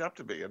cracked up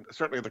to be. And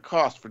certainly the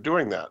cost for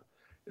doing that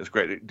is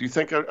great. Do you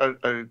think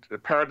a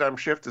paradigm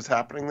shift is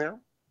happening there?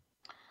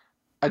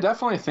 I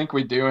definitely think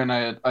we do, and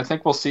I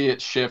think we'll see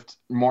it shift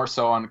more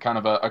so on kind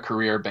of a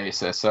career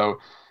basis. So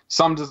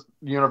some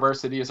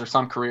universities or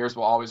some careers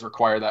will always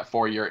require that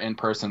 4-year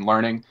in-person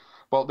learning.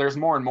 Well, there's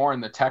more and more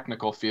in the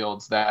technical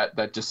fields that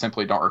just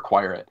simply don't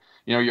require it.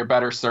 You're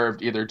better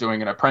served either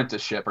doing an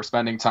apprenticeship or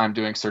spending time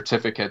doing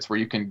certificates where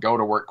you can go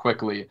to work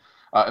quickly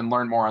and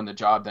learn more on the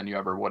job than you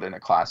ever would in a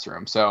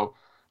classroom. So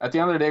at the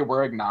end of the day,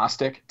 we're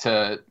agnostic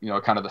to,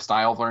 kind of the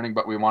style of learning,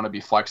 but we want to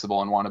be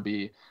flexible and want to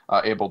be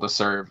able to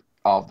serve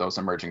all of those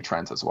emerging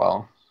trends as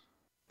well.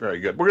 Very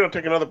good. We're going to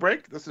take another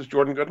break. This is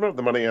Jordan Goodman of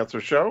the Money Answer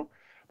Show.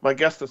 My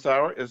guest this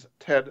hour is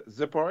Ted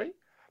Zipoy.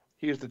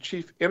 He is the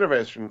Chief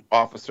Innovation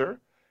Officer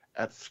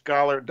at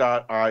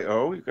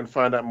Scholar.io. You can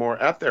find out more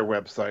at their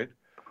website,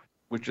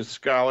 which is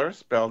Scholar,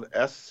 spelled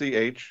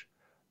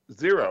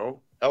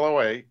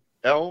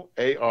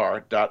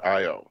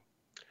SCH0LOALAR.io.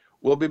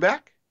 We'll be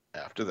back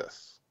after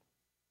this.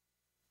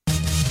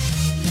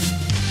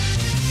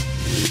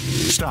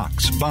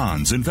 Stocks,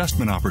 bonds,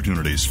 investment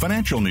opportunities,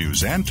 financial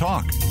news, and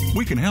talk.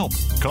 We can help.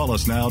 Call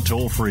us now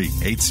toll-free,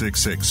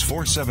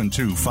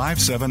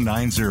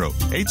 866-472-5790,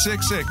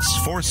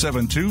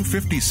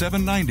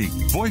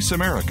 866-472-5790. Voice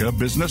America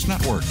Business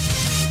Network.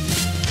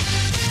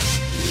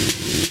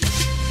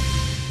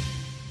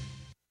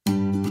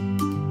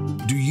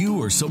 Do you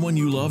or someone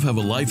you love have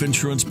a life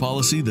insurance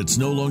policy that's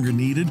no longer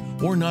needed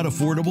or not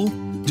affordable?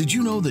 Did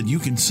you know that you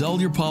can sell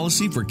your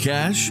policy for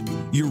cash?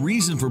 Your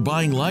reason for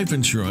buying life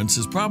insurance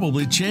has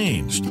probably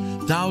changed.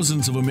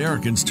 Thousands of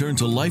Americans turn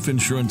to life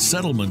insurance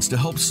settlements to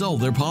help sell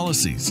their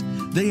policies.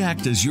 They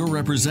act as your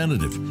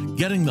representative,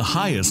 getting the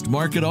highest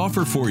market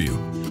offer for you.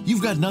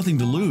 You've got nothing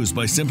to lose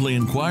by simply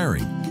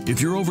inquiring. If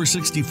you're over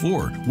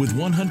 64 with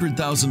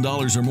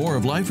 $100,000 or more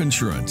of life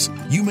insurance,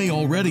 you may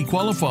already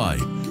qualify.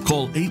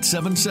 Call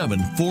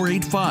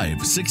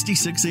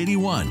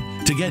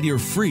 877-485-6681 to get your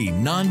free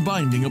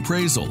non-binding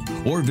appraisal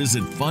or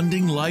visit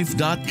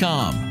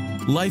fundinglife.com.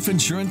 Life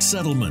Insurance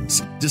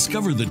Settlements.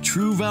 Discover the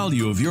true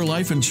value of your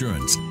life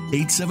insurance.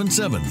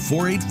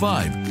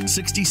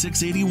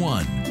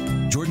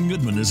 877-485-6681. Jordan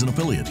Goodman is an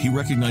affiliate. He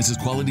recognizes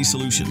quality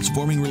solutions,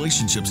 forming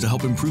relationships to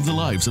help improve the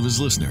lives of his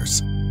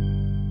listeners.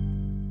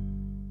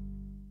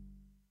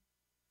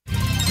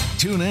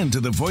 Tune in to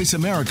the Voice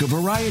America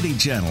Variety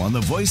channel on the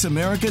Voice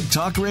America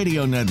Talk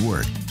Radio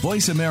Network.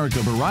 Voice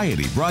America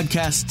Variety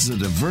broadcasts a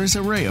diverse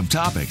array of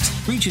topics,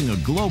 reaching a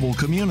global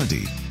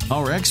community.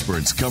 Our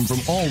experts come from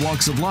all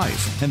walks of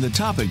life, and the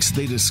topics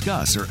they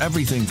discuss are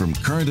everything from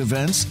current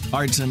events,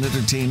 arts and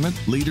entertainment,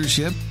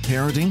 leadership,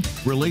 parenting,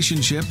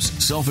 relationships,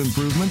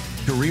 self-improvement,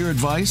 career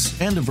advice,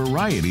 and a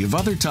variety of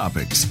other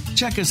topics.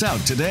 Check us out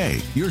today.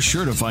 You're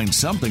sure to find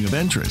something of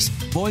interest.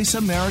 Voice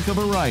America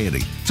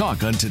Variety.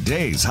 Talk on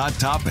today's hot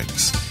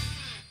topics.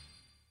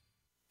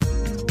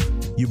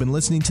 You've been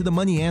listening to the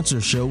Money Answer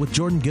Show with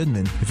Jordan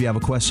Goodman. If you have a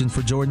question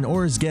for Jordan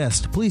or his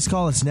guest, please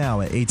call us now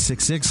at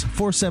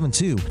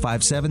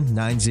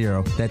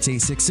 866-472-5790. That's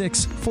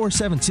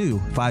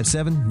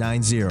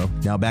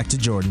 866-472-5790. Now back to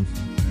Jordan.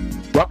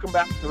 Welcome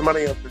back to the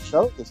Money Answer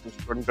Show. This is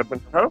Jordan Goodman,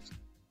 your host.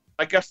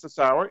 My guest this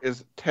hour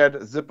is Ted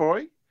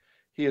Zipoy.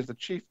 He is the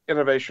Chief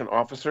Innovation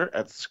Officer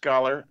at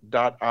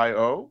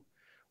Scholar.io,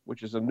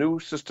 which is a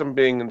new system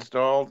being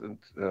installed in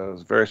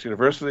various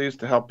universities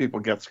to help people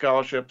get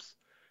scholarships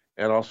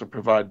and also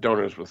provide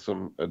donors with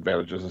some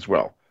advantages as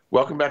well.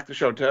 Welcome back to the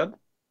show, Ted.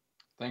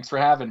 Thanks for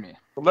having me.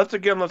 Well, let's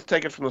take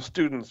it from the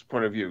student's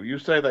point of view. You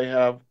say they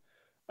have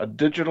a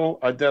digital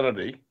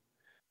identity,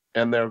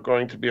 and they're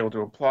going to be able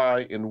to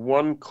apply in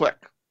one click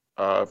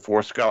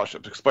for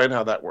scholarships. Explain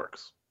how that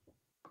works.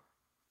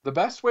 The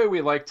best way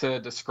we like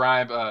to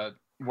describe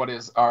what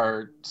is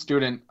our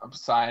student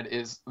side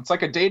is it's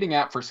like a dating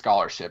app for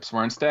scholarships,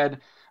 where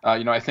instead,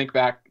 I think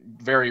back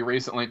very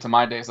recently to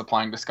my days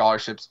applying to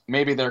scholarships.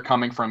 Maybe they're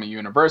coming from a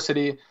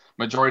university.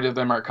 Majority of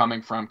them are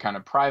coming from kind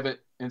of private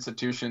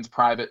institutions,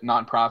 private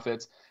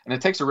nonprofits, and it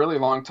takes a really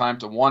long time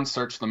to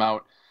search them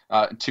out,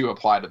 to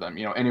apply to them,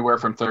 anywhere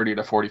from 30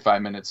 to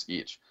 45 minutes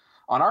each.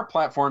 On our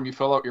platform, you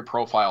fill out your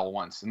profile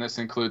once, and this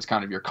includes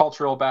kind of your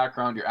cultural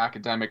background, your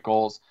academic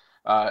goals,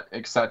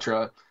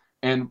 etc.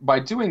 And by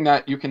doing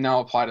that, you can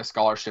now apply to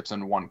scholarships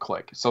in one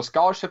click. So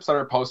scholarships that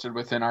are posted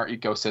within our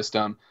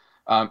ecosystem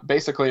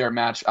basically are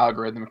matched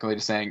algorithmically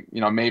to saying,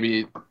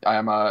 maybe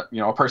I'm a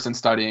person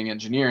studying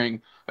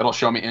engineering, it'll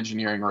show me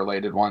engineering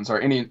related ones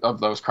or any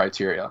of those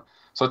criteria.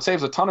 So it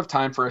saves a ton of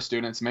time for our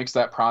students, makes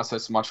that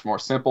process much more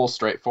simple,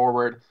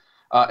 straightforward.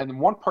 And then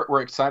one part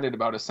we're excited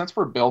about is since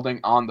we're building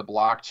on the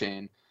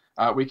blockchain,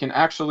 we can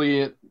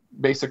actually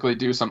basically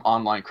do some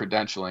online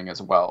credentialing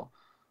as well.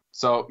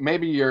 So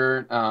maybe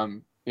you're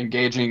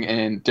engaging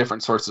in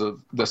different sorts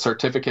of the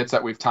certificates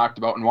that we've talked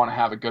about and want to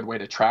have a good way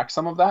to track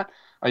some of that.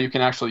 You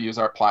can actually use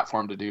our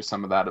platform to do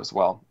some of that as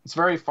well. It's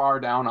very far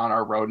down on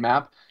our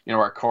roadmap.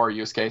 Our core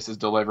use case is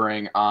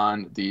delivering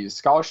on these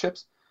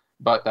scholarships,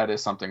 but that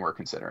is something we're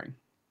considering.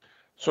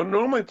 So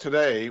normally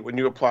today, when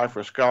you apply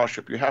for a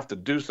scholarship, you have to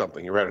do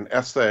something. You write an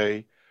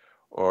essay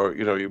or,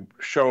 you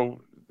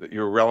show that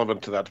you're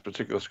relevant to that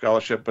particular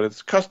scholarship, but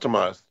it's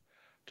customized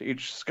to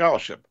each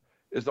scholarship.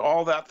 Is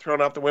all that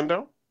thrown out the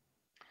window?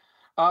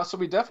 So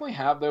we definitely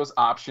have those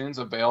options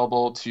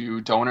available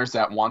to donors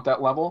that want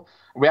that level.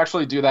 We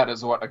actually do that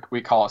as what we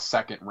call a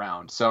second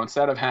round. So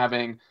instead of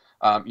having,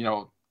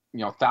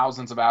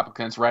 thousands of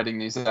applicants writing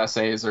these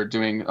essays or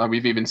doing,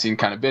 we've even seen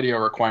kind of video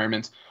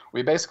requirements.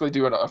 We basically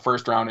do it a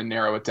first round and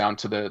narrow it down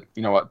to the,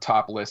 a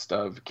top list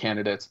of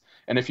candidates.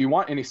 And if you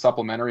want any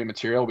supplementary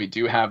material, we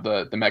do have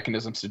the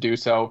mechanisms to do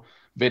so,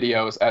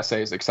 videos,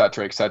 essays, et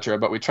cetera,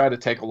 but we try to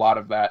take a lot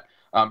of that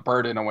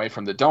burden away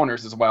from the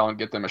donors as well and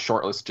get them a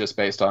shortlist just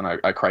based on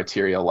a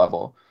criteria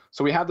level.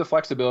 So we have the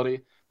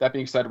flexibility. That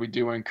being said, we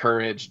do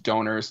encourage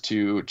donors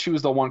to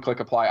choose the one-click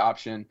apply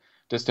option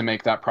just to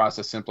make that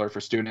process simpler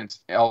for students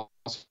and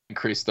also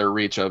increase their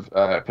reach of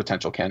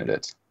potential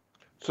candidates.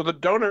 So the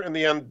donor in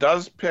the end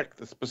does pick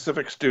the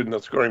specific student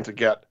that's going to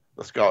get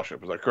the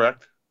scholarship. Is that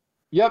correct?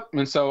 Yep.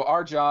 And so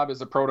our job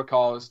as a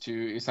protocol is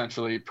to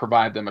essentially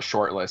provide them a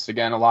short list.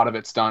 Again, a lot of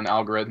it's done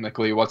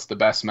algorithmically. What's the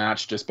best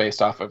match just based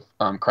off of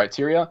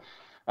criteria.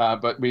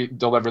 But we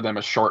deliver them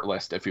a short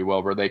list, if you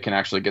will, where they can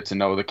actually get to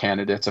know the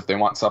candidates. If they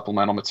want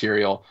supplemental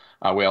material,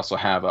 we also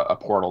have a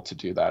portal to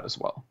do that as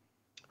well.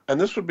 And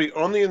this would be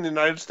only in the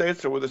United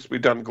States, or would this be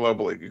done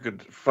globally? You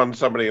could fund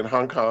somebody in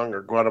Hong Kong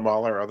or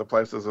Guatemala or other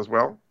places as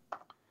well?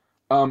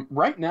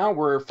 Right now,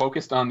 we're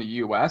focused on the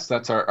U.S.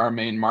 That's our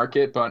main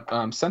market.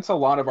 But since a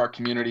lot of our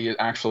community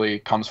actually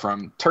comes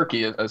from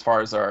Turkey, as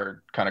far as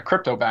our kind of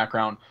crypto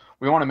background,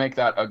 we want to make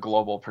that a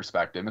global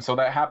perspective. And so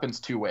that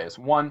happens two ways.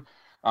 One,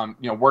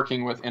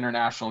 working with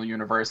international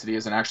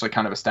universities and actually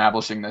kind of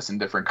establishing this in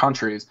different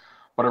countries.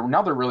 But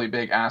another really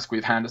big ask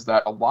we've had is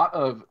that a lot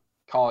of,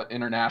 call it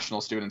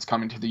international students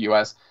coming to the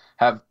U.S.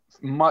 have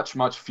much,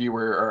 much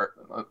fewer or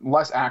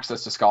less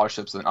access to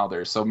scholarships than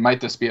others. So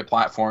might this be a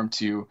platform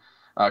to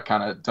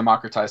kind of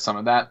democratize some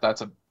of that?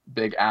 That's a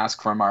big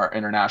ask from our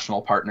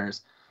international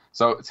partners.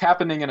 So it's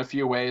happening in a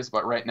few ways,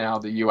 but right now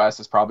the U.S.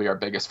 is probably our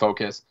biggest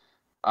focus,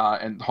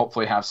 and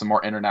hopefully have some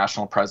more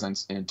international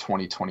presence in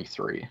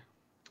 2023.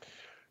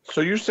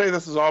 So you say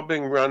this is all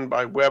being run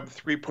by Web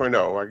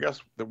 3.0. I guess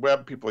the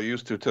web people are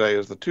used to today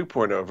is the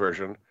 2.0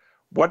 version.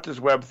 What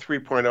does Web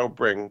 3.0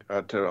 bring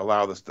to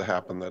allow this to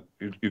happen that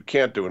you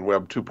can't do in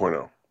Web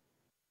 2.0?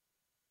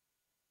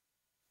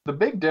 The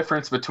big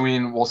difference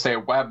between, we'll say,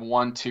 Web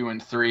 1, 2,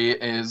 and 3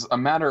 is a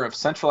matter of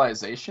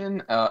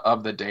centralization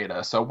of the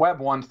data. So Web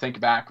 1,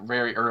 think back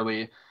very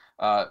early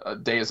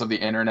days of the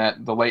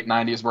internet, the late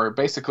 90s, where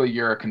basically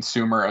you're a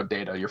consumer of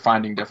data. You're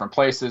finding different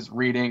places,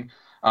 reading.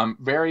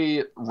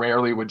 Very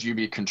rarely would you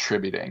be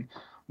contributing.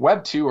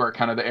 Web 2, or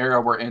kind of the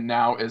era we're in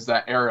now, is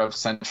that era of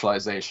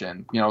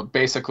centralization.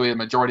 Basically the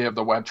majority of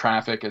the web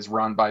traffic is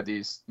run by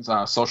these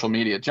social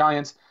media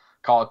giants,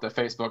 call it the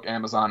Facebook,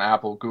 Amazon,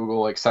 Apple,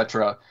 Google,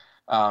 etc.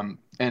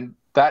 And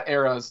that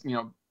era is,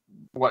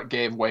 what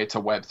gave way to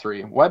Web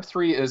 3. Web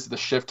 3 is the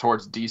shift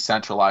towards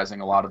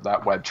decentralizing a lot of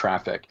that web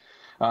traffic,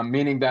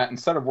 meaning that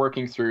instead of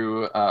working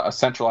through a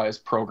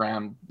centralized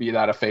program, be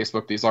that a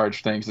Facebook, these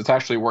large things, it's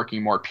actually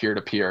working more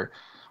peer-to-peer.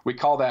 We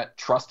call that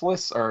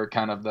trustless, or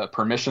kind of the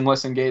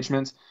permissionless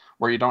engagements,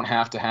 where you don't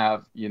have to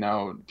have,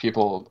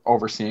 people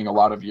overseeing a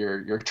lot of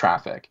your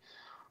traffic.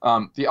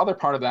 The other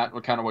part of that,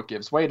 what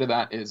gives way to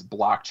that, is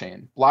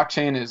blockchain.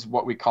 Blockchain is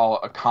what we call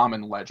a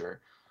common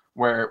ledger,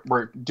 where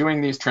we're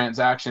doing these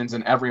transactions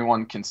and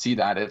everyone can see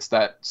that. It's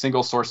that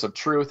single source of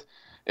truth.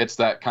 It's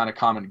that kind of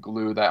common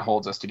glue that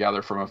holds us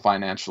together from a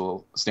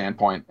financial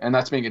standpoint. And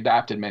that's being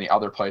adapted many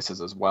other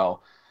places as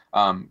well,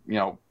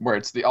 where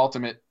it's the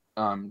ultimate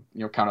kind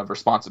of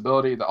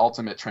responsibility. The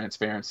ultimate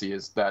transparency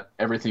is that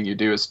everything you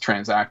do is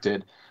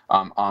transacted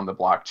on the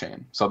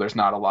blockchain. So there's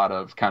not a lot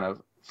of kind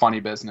of funny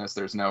business.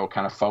 There's no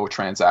kind of faux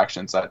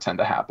transactions that tend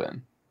to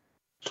happen.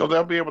 So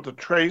they'll be able to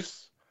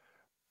trace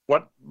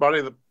what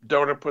money the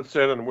donor puts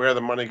in and where the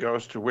money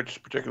goes to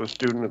which particular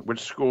student at which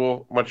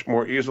school much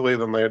more easily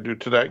than they do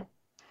today?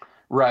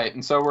 Right.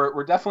 And so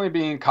we're definitely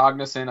being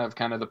cognizant of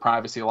kind of the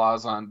privacy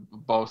laws on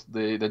both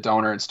the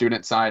donor and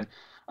student side.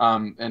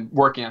 And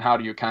working on how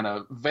do you kind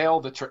of veil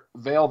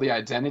the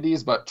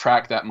identities, but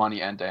track that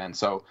money end to end.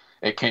 So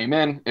it came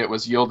in, it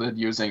was yielded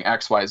using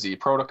XYZ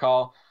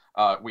protocol.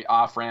 We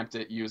off-ramped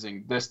it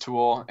using this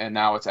tool, and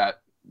now it's at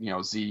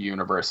Z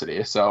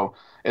University. So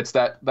it's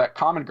that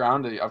common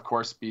ground to, of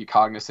course, be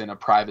cognizant of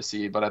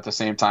privacy, but at the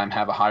same time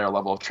have a higher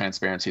level of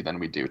transparency than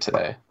we do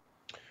today.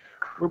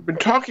 We've been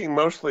talking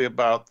mostly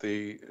about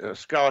the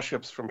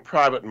scholarships from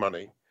private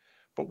money,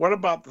 but what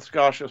about the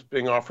scholarships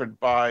being offered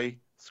by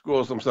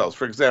schools themselves?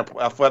 For example,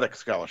 athletic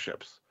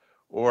scholarships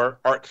or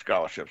art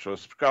scholarships, or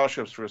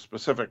scholarships for a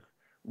specific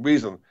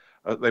reason.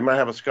 They might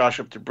have a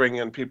scholarship to bring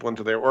in people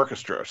into their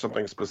orchestra or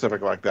something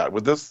specific like that.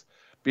 Would this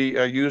be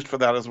used for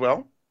that as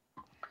well?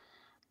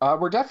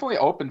 We're definitely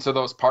open to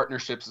those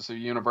partnerships if a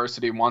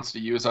university wants to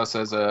use us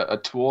as a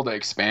tool to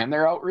expand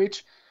their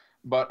outreach,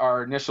 but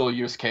our initial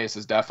use case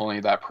is definitely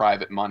that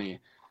private money.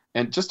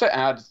 And just to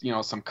add,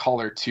 some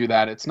color to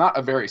that, it's not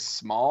a very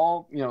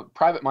small,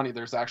 private money.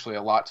 There's actually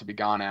a lot to be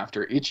gone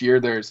after. Each year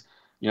there's,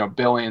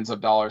 billions of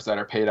dollars that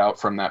are paid out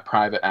from that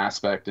private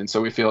aspect. And so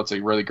we feel it's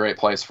a really great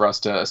place for us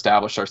to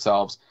establish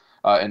ourselves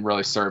and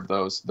really serve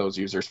those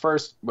users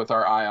first, with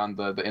our eye on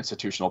the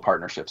institutional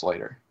partnerships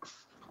later.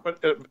 But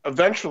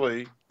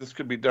eventually this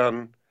could be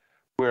done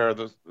where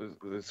the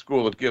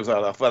school that gives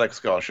out athletic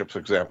scholarships, for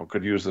example,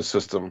 could use the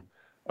system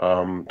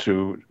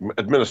to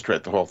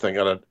administrate the whole thing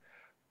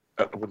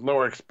with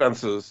lower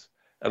expenses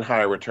and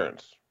higher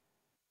returns.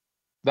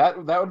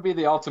 That would be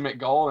the ultimate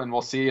goal, and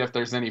we'll see if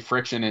there's any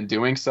friction in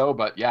doing so.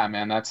 But yeah,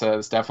 man, that's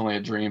definitely a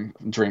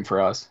dream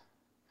for us.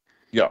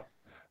 Yeah.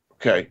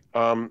 Okay.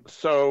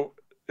 So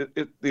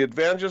the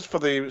advantages for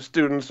the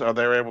students are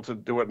they're able to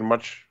do it in a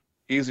much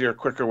easier,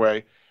 quicker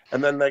way,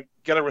 and then they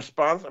get a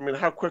response. I mean,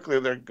 how quickly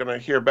they're going to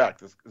hear back?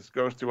 This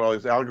goes through all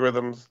these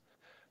algorithms.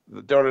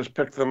 The donors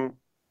pick them.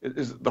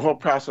 Is the whole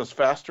process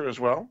faster as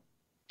well?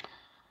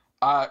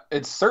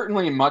 It's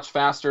certainly much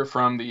faster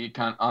on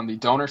the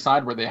donor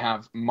side, where they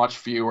have much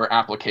fewer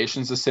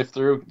applications to sift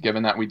through,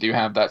 given that we do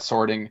have that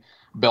sorting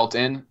built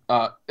in.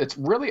 It's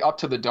really up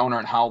to the donor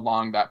and how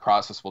long that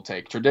process will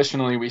take.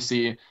 Traditionally, we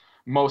see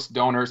most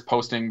donors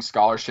posting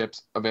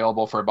scholarships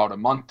available for about a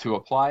month to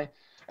apply,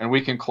 and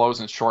we can close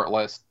and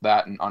shortlist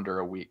that in under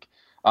a week.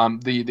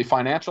 The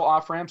financial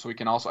off-ramps, we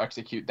can also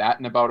execute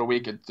that in about a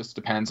week. It just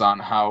depends on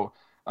how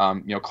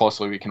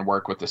closely we can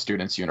work with the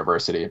student's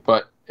university.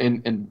 But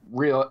in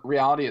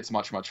reality, it's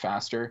much, much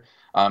faster,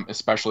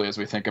 especially as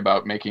we think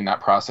about making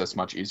that process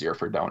much easier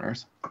for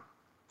donors.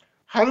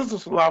 How does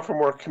this allow for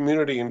more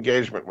community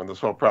engagement when this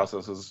whole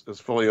process is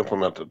fully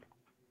implemented?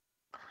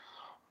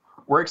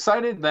 We're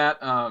excited that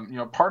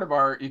part of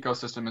our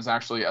ecosystem is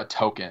actually a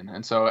token.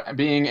 And so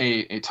being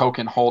a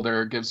token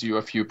holder gives you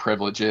a few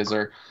privileges,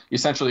 or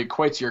essentially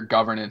equates your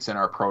governance in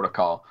our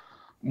protocol.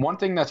 One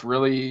thing that's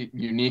really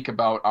unique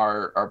about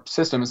our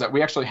system is that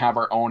we actually have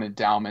our own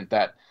endowment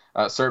that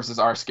serves as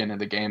our skin in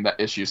the game that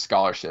issues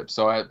scholarships.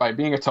 So by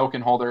being a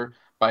token holder,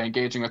 by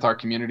engaging with our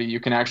community, you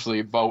can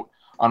actually vote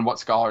on what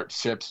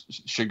scholarships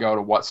should go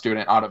to what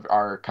student out of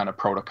our kind of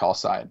protocol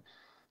side.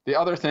 The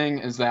other thing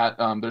is that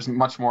there's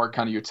much more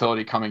kind of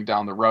utility coming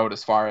down the road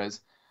as far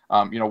as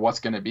what's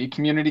going to be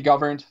community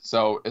governed.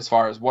 So as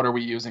far as what are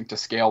we using to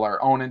scale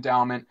our own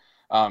endowment,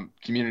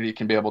 community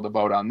can be able to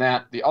vote on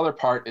that. The other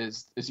part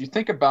is you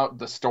think about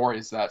the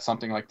stories that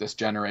something like this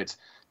generates,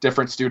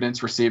 different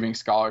students receiving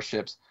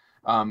scholarships.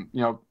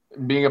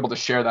 being able to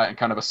share that in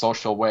kind of a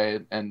social way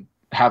and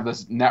have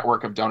this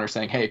network of donors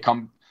saying, hey,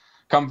 come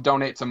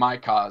donate to my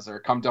cause, or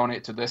come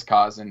donate to this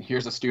cause, and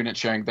here's a student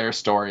sharing their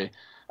story.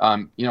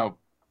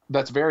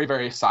 That's very,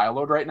 very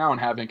siloed right now,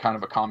 and having kind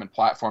of a common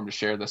platform to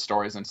share the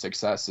stories and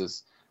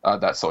successes,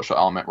 that social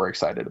element we're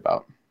excited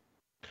about.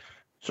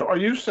 So are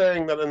you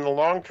saying that in the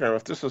long term,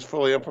 if this is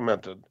fully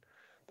implemented,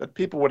 that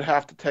people would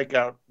have to take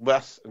out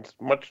less and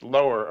much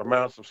lower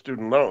amounts of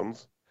student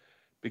loans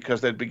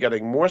because they'd be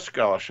getting more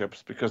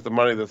scholarships, because the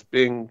money that's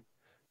being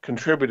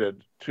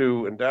contributed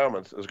to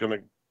endowments is going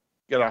to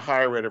get a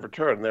higher rate of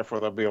return, and therefore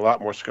there'll be a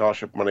lot more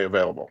scholarship money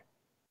available?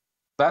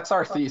 That's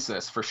our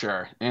thesis for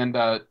sure. And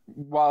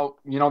while,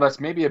 that's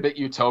maybe a bit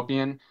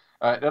utopian,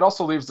 it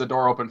also leaves the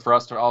door open for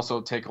us to also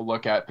take a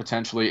look at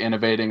potentially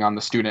innovating on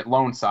the student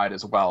loan side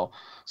as well.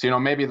 So,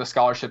 maybe the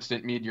scholarships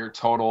didn't meet your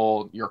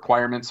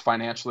requirements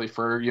financially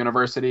for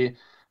university.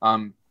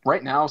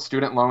 Right now,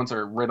 student loans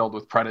are riddled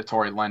with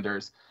predatory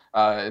lenders.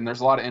 And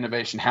there's a lot of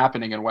innovation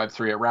happening in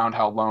Web3 around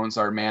how loans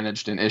are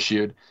managed and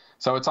issued.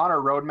 So it's on our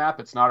roadmap.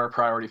 It's not our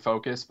priority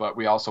focus, but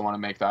we also want to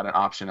make that an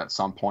option at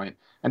some point,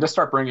 and to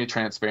start bringing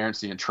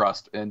transparency and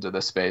trust into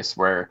the space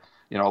where,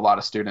 a lot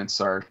of students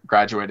are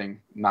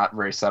graduating not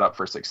very set up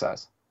for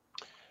success.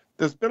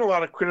 There's been a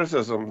lot of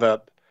criticism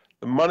that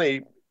the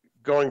money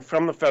going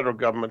from the federal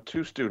government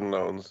to student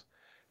loans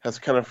has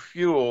kind of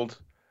fueled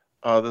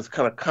this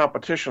kind of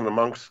competition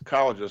amongst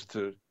colleges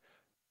to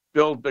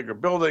build bigger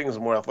buildings,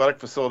 more athletic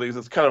facilities.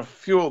 It's kind of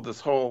fueled this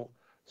whole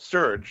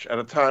surge at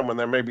a time when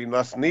there may be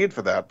less need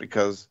for that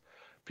because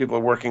people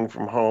are working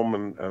from home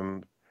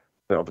and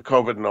the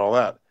COVID and all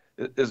that.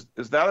 Is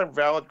that a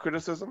valid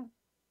criticism?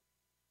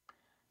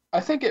 I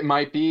think it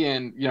might be.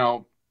 And,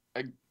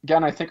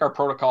 again, I think our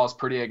protocol is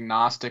pretty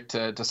agnostic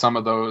to some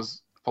of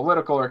those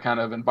political or kind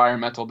of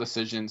environmental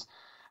decisions.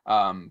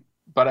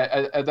 But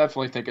I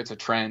definitely think it's a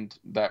trend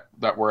that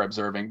we're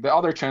observing. The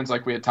other trends,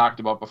 like we had talked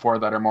about before,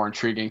 that are more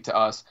intriguing to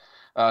us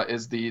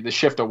is the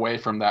shift away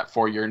from that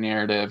 4-year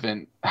narrative,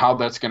 and how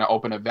that's going to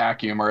open a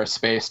vacuum or a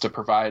space to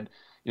provide,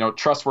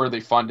 trustworthy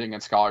funding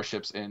and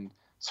scholarships in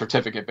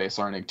certificate-based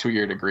learning,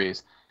 2-year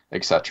degrees,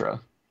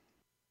 etc.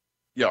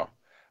 Yeah.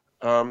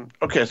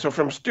 Okay. So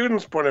from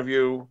students' point of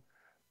view,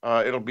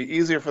 it'll be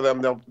easier for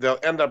them. They'll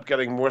end up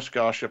getting more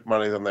scholarship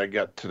money than they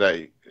get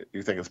today.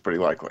 You think it's pretty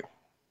likely?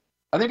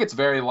 I think it's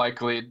very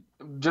likely.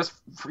 Just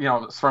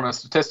from a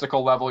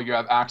statistical level, you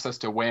have access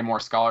to way more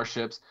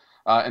scholarships,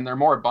 and they're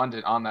more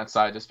abundant on that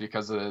side just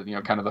because of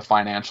kind of the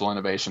financial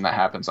innovation that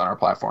happens on our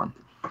platform.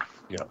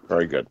 Yeah,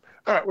 very good.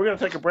 All right, we're going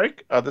to take a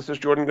break. This is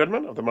Jordan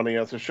Goodman of the Money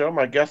Answer Show.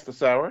 My guest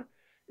this hour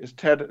is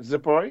Ted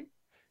Zipoy.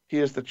 He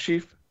is the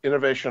Chief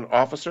Innovation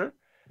Officer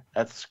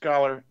at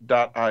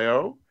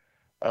Scholar.io,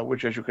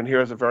 which, as you can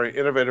hear, is a very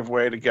innovative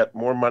way to get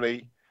more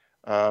money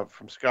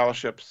from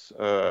scholarships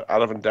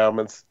out of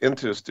endowments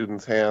into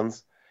students'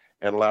 hands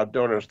and allow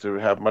donors to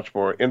have much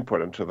more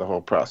input into the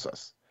whole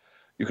process.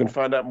 You can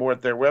find out more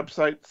at their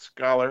website,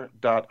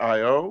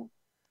 Scholar.io.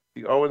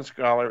 The O in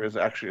Scholar is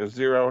actually a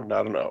 0,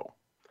 not an O.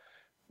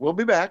 We'll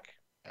be back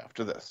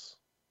after this.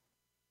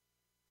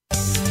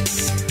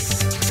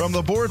 From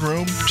the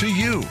boardroom to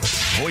you,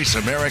 Voice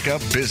America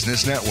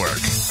Business Network.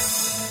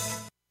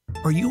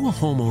 Are you a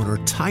homeowner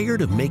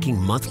tired of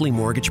making monthly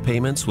mortgage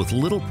payments with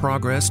little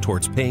progress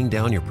towards paying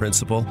down your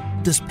principal?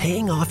 Does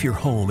paying off your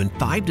home in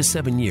 5 to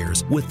 7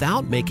 years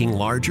without making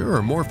larger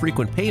or more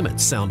frequent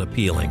payments sound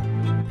appealing?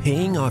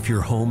 Paying off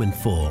your home in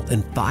full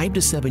in 5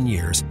 to 7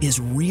 years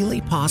is really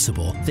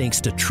possible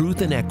thanks to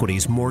Truth and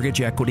Equity's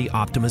Mortgage Equity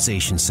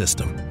Optimization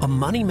System, a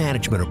money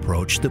management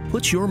approach that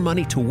puts your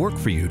money to work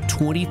for you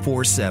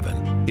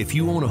 24/7. If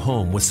you own a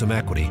home with some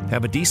equity,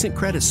 have a decent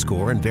credit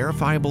score, and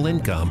verifiable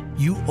income,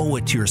 you owe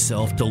it to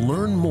yourself to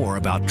learn more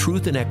about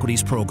Truth and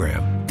Equity's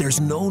program.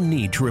 There's no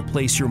need to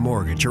replace your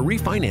mortgage or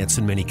refinance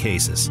in many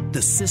cases.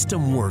 The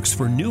system works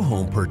for new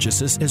home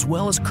purchases as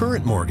well as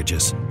current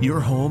mortgages. Your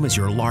home is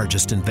your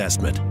largest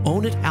investment.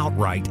 Own it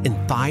outright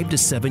in 5 to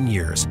 7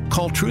 years.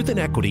 Call Truth and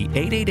Equity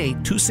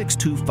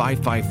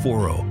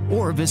 888-262-5540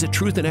 or visit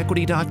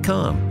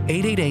truthandequity.com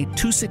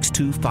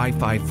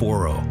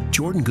 888-262-5540.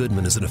 Jordan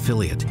Goodman is an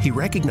affiliate. He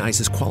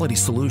recognizes quality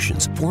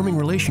solutions, forming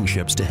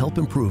relationships to help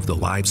improve the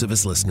lives of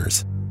his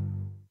listeners.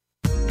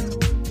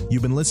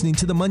 You've been listening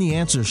to the Money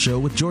Answer Show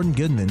with Jordan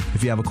Goodman.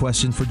 If you have a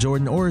question for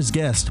Jordan or his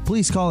guest,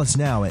 please call us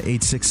now at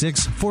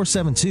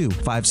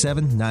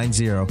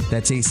 866-472-5790.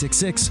 That's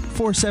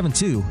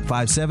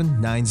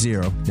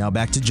 866-472-5790. Now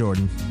back to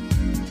Jordan.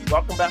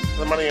 Welcome back to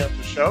the Money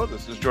Answer Show.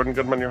 This is Jordan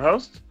Goodman, your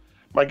host.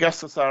 My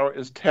guest this hour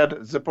is Ted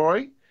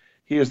Zipoy.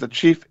 He is the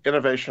Chief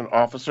Innovation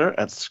Officer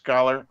at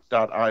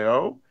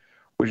Scholar.io,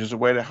 which is a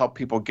way to help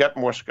people get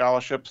more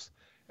scholarships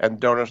and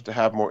donors to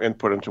have more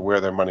input into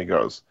where their money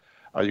goes.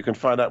 You can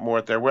find out more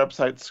at their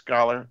website,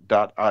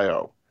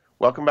 Scholar.io.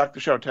 Welcome back to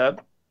the show, Ted.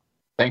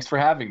 Thanks for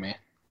having me.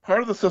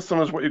 Part of the system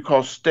is what you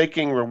call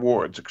staking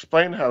rewards.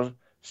 Explain how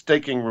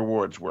staking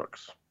rewards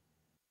works.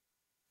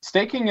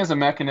 Staking is a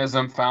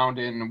mechanism found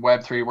in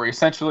Web3 where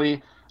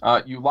essentially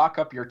you lock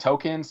up your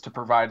tokens to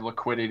provide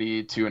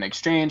liquidity to an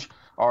exchange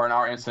or in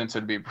our instance, it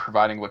would be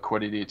providing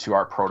liquidity to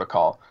our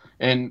protocol.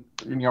 And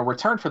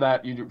return for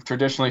that, you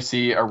traditionally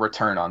see a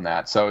return on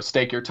that. So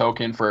stake your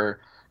token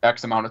for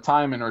X amount of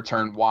time and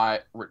return Y,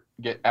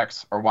 get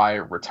X or Y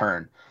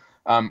return.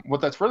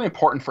 What that's really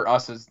important for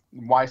us is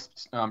why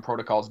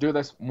protocols do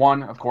this.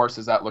 One, of course,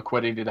 is that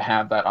liquidity to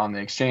have that on the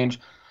exchange.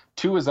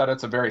 Two is that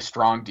it's a very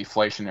strong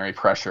deflationary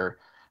pressure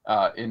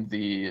in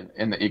the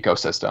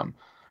ecosystem.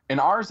 In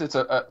ours, it's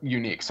a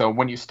unique. So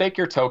when you stake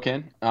your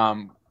token,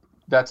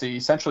 that's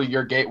essentially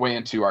your gateway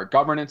into our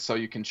governance. So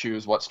you can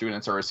choose what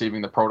students are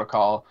receiving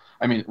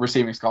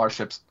receiving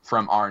scholarships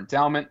from our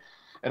endowment.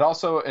 It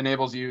also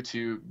enables you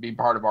to be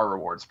part of our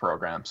rewards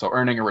program. So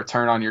earning a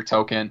return on your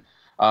token.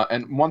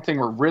 And one thing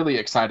we're really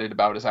excited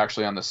about is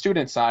actually on the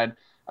student side.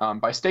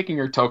 By staking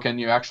your token,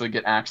 you actually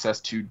get access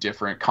to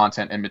different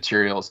content and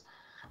materials.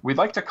 We'd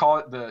like to call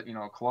it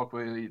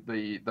colloquially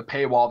the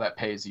paywall that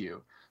pays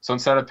you. So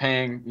instead of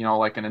paying,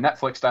 like in a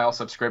Netflix style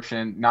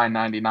subscription,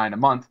 $9.99 a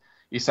month,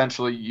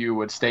 essentially you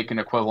would stake an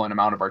equivalent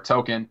amount of our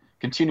token,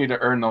 continue to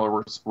earn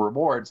those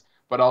rewards,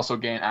 but also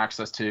gain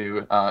access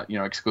to,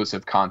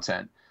 exclusive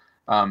content.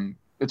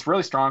 It's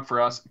really strong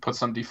for us, puts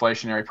some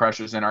deflationary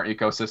pressures in our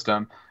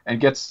ecosystem, and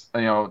gets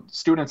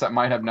students that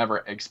might have never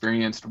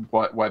experienced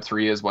what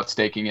Web3 is, what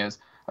staking is,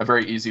 a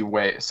very easy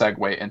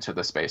segue into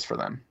the space for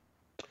them.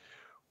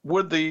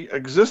 Would the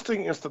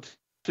existing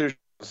institutions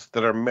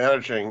that are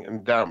managing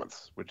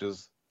endowments, which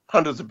is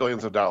hundreds of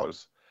billions of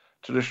dollars,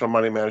 traditional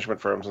money management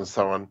firms and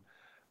so on,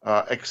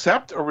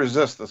 accept or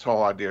resist this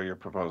whole idea you're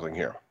proposing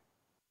here?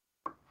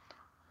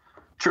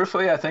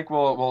 Truthfully, I think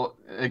we'll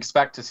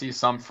expect to see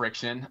some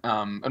friction,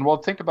 and we'll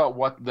think about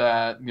what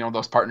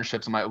those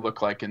partnerships might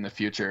look like in the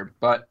future.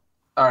 But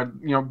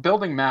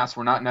building mass,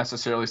 we're not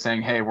necessarily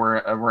saying, hey,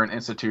 we're an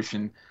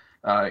institution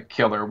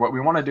killer. What we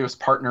want to do is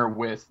partner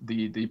with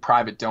the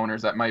private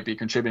donors that might be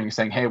contributing,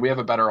 saying, hey, we have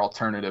a better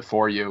alternative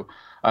for you,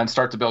 and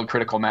start to build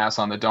critical mass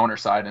on the donor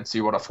side and see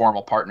what a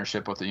formal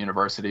partnership with the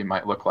university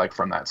might look like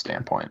from that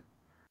standpoint.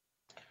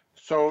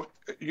 So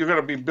you're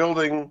going to be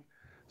building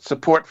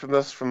support from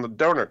the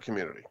donor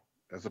community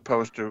as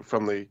opposed to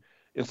from the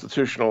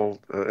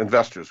institutional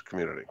investors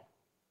community.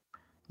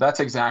 That's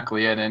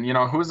exactly it. And,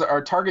 who's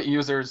our target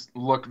users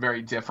look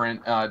very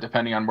different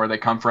depending on where they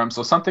come from.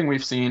 So something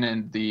we've seen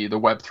in the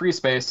Web3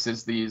 space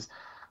is these,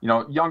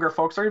 younger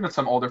folks or even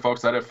some older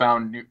folks that have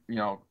found,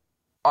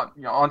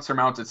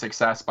 unsurmounted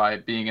success by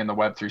being in the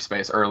Web3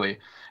 space early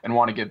and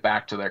want to give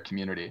back to their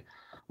community.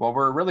 Well,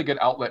 we're a really good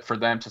outlet for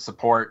them to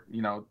support,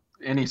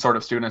 any sort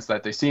of students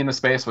that they see in the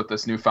space with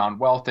this newfound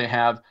wealth they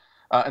have.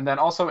 And then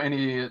also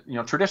any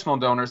traditional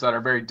donors that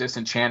are very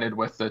disenchanted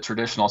with the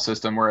traditional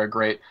system. We're a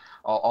great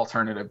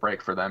alternative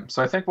break for them.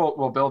 So I think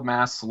we'll build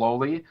mass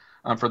slowly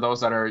for those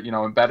that are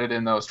embedded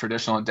in those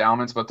traditional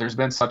endowments. But there's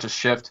been such a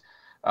shift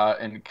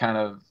in kind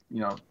of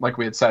like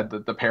we had said,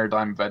 the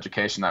paradigm of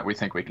education that we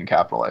think we can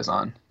capitalize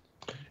on.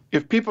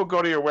 If people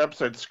go to your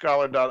website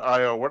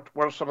scholar.io, what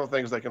are some of the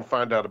things they can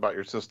find out about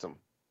your system?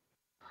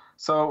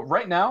 So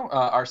right now,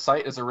 our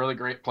site is a really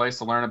great place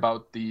to learn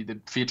about the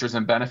features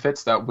and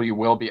benefits that we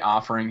will be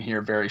offering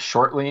here very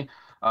shortly.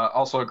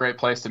 Also a great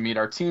place to meet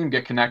our team,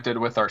 get connected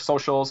with our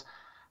socials.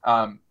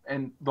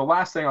 And the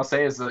last thing I'll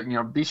say is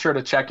that, be sure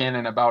to check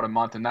in about a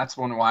month, and that's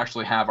when we'll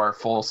actually have our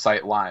full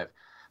site live.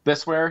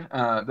 This way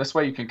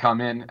you can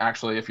come in,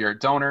 actually, if you're a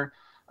donor,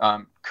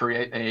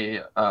 create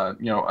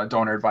a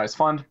donor advised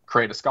fund,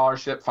 create a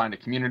scholarship, find a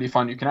community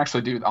fund. You can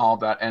actually do all of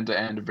that end to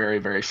end very,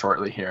 very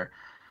shortly here.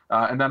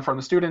 And then from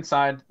the student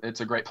side,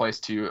 it's a great place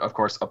to, of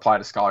course, apply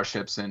to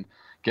scholarships and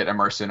get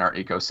immersed in our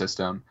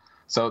ecosystem.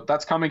 So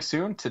that's coming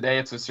soon. Today,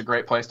 it's just a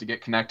great place to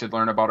get connected,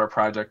 learn about our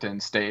project,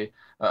 and stay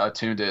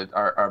attuned to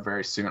our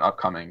very soon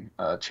upcoming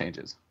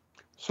changes.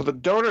 So the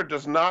donor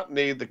does not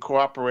need the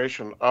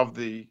cooperation of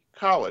the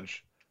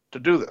college to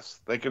do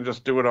this. They can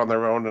just do it on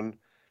their own and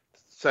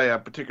say a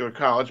particular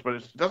college, but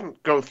it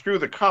doesn't go through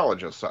the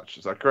college as such.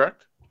 Is that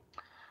correct?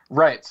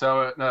 Right.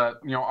 So,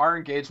 our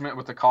engagement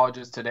with the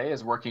colleges today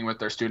is working with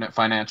their student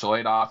financial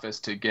aid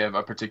office to give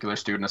a particular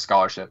student a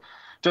scholarship.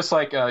 Just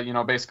like,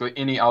 basically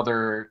any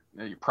other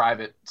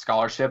private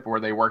scholarship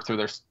where they work through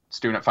their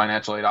student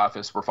financial aid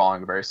office, we're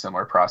following a very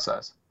similar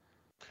process.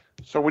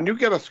 So when you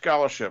get a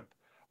scholarship,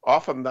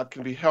 often that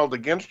can be held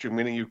against you,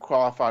 meaning you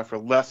qualify for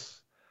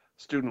less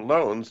student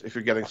loans if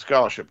you're getting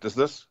scholarship. Does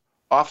this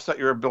offset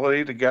your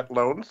ability to get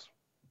loans?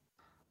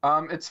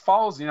 It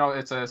follows,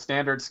 it's a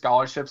standard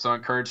scholarship, so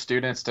encourage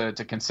students to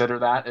consider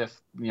that if,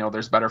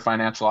 there's better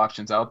financial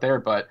options out there.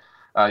 But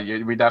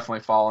we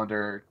definitely fall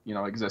under,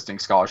 existing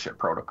scholarship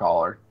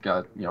protocol or,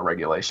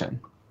 regulation.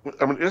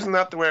 I mean, isn't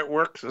that the way it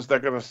works? Is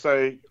that going to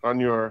say on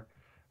your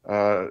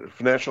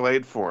financial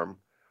aid form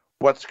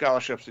what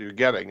scholarships are you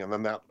getting, and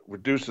then that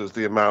reduces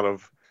the amount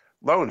of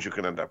loans you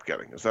can end up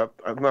getting? Isn't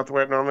that the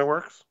way it normally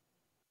works?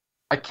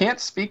 I can't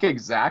speak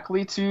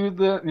exactly to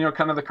the,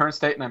 kind of the current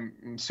state, and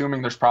I'm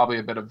assuming there's probably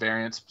a bit of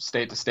variance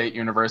state to state,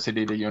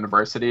 university to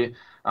university.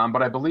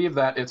 But I believe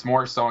that it's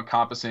more so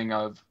encompassing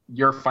of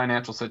your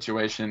financial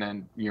situation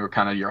and your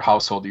kind of your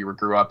household you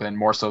grew up in,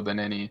 more so than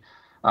any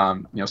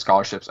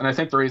scholarships. And I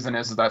think the reason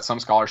is that some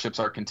scholarships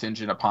are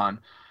contingent upon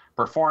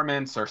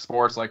performance or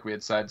sports, like we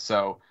had said.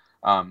 So,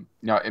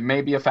 it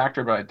may be a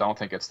factor, but I don't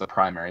think it's the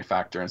primary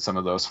factor in some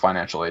of those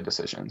financial aid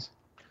decisions.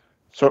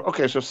 So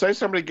say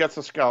somebody gets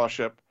a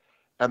scholarship,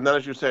 and then,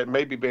 as you say, it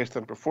may be based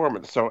on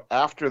performance. So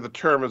after the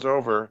term is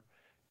over,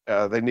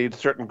 they need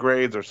certain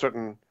grades or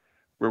certain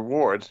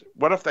rewards.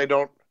 What if they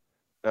don't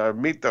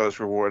meet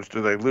those rewards?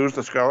 Do they lose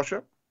the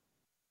scholarship?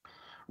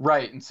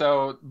 Right. And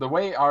so the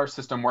way our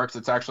system works,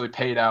 it's actually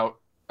paid out,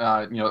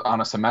 on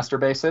a semester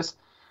basis.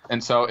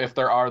 And so if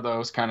there are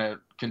those kind of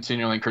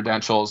continuing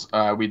credentials,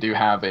 we do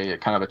have a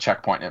kind of a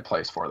checkpoint in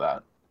place for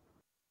that.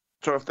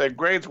 So if their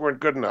grades weren't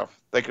good enough,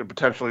 they could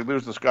potentially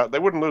lose the scholarship. They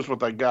wouldn't lose what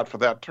they got for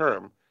that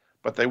term,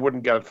 but they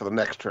wouldn't get it for the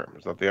next term.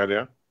 Is that the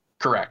idea?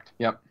 Correct.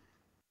 Yep.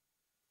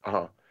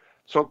 Uh-huh.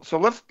 So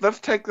let's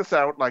take this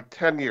out like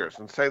 10 years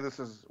and say this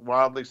is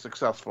wildly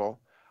successful.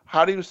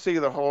 How do you see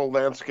the whole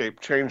landscape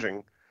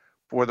changing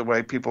for the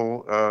way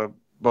people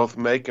both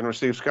make and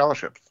receive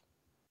scholarships?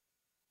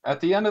 At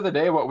the end of the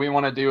day, what we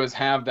want to do is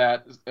have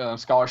that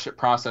scholarship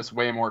process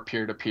way more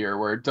peer-to-peer,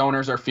 where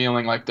donors are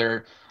feeling like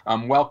they're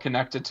well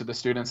connected to the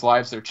students'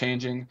 lives they're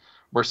changing,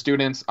 where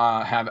students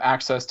have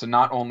access to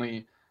not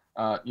only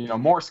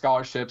more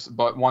scholarships,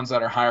 but ones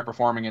that are higher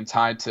performing and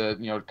tied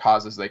to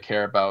causes they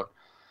care about.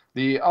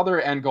 The other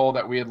end goal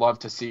that we'd love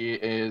to see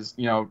is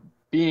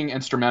being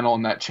instrumental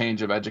in that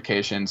change of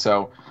education.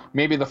 So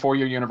maybe the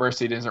four-year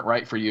university isn't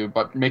right for you,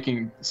 but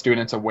making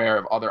students aware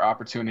of other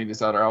opportunities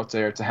that are out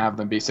there to have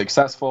them be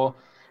successful.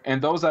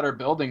 And those that are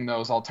building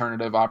those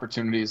alternative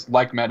opportunities,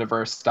 like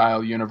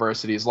metaverse-style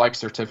universities, like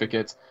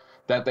certificates,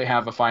 that they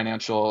have a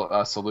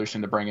financial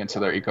solution to bring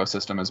into their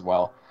ecosystem as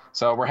well.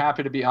 So we're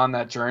happy to be on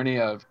that journey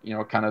of,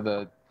 kind of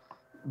the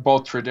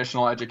both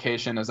traditional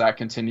education as that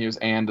continues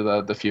and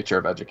the future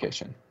of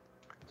education.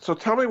 So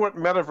tell me what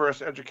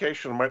metaverse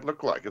education might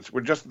look like.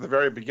 We're just at the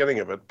very beginning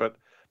of it, but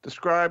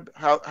describe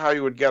how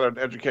you would get an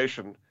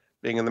education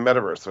being in the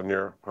metaverse on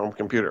your home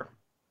computer.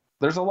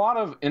 There's a lot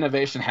of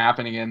innovation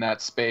happening in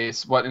that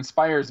space. What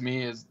inspires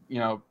me is,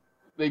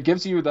 it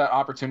gives you that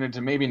opportunity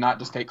to maybe not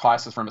just take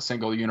classes from a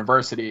single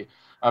university,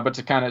 but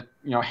to kind of,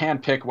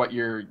 handpick what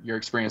your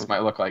experience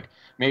might look like.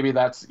 Maybe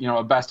that's,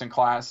 a best in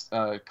class,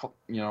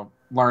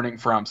 learning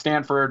from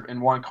Stanford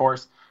in one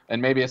course,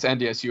 and maybe it's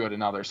NDSU at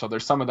another. So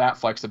there's some of that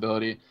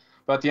flexibility.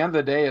 But at the end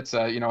of the day, it's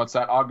it's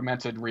that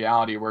augmented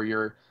reality where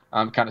you're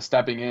kind of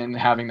stepping in,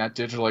 having that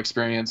digital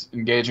experience,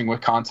 engaging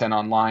with content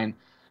online,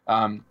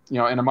 in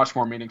a much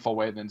more meaningful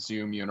way than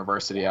Zoom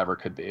University ever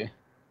could be.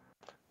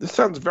 This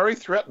sounds very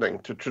threatening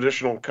to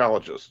traditional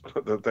colleges,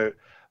 that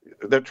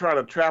they're trying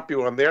to trap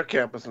you on their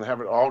campus and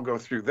have it all go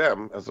through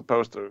them, as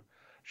opposed to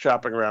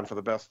shopping around for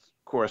the best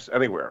course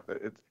anywhere.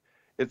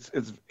 It's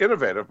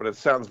innovative, but it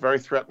sounds very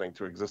threatening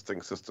to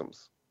existing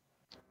systems.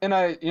 And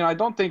I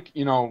don't think,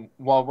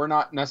 while we're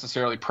not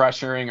necessarily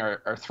pressuring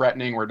or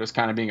threatening, we're just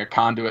kind of being a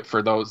conduit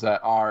for those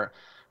that are.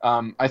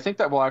 I think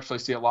that we'll actually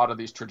see a lot of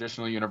these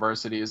traditional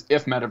universities,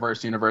 if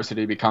Metaverse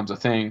University becomes a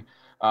thing,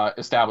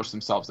 establish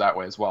themselves that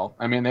way as well.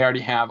 I mean, they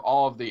already have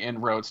all of the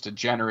inroads to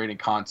generating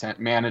content,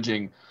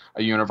 managing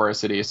a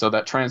university. So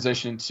that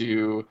transition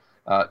to,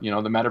 the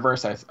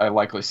Metaverse, I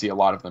likely see a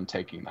lot of them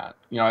taking that.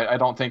 I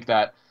don't think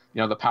that,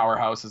 the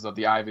powerhouses of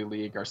the Ivy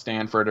League or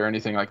Stanford or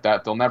anything like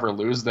that, they'll never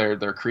lose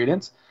their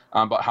credence,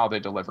 but how they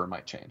deliver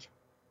might change.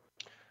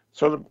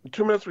 So the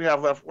 2 minutes we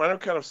have left, why don't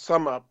you kind of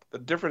sum up the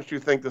difference you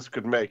think this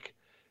could make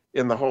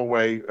in the whole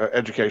way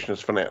education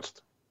is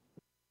financed?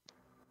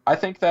 I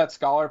think that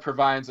Scholar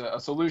provides a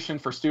solution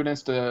for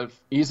students to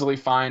easily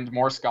find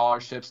more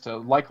scholarships, to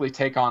likely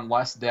take on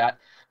less debt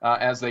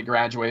as they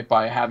graduate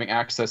by having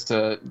access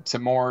to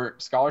more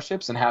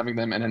scholarships and having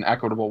them in an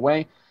equitable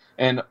way.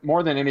 And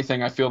more than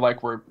anything, I feel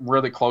like we're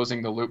really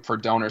closing the loop for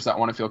donors that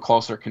want to feel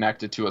closer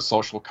connected to a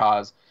social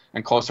cause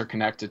and closer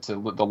connected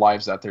to the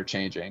lives that they're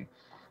changing.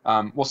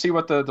 We'll see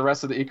what the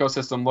rest of the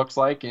ecosystem looks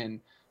like,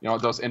 and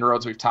those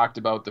inroads we've talked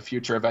about, the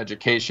future of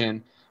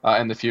education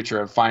and the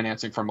future of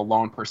financing from a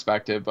loan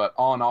perspective. But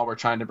all in all, we're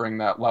trying to bring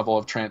that level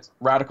of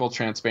radical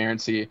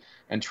transparency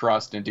and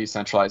trust and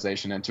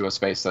decentralization into a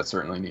space that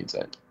certainly needs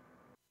it.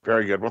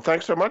 Very good. Well,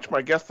 thanks so much.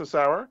 My guest this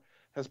hour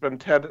has been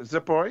Ted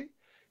Zipoy.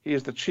 He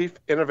is the Chief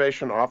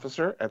Innovation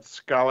Officer at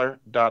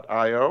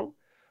Scholar.io.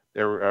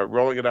 They're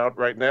rolling it out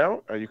right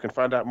now. You can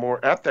find out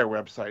more at their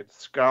website,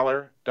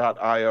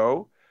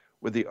 Scholar.io,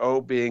 with the O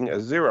being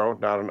a 0,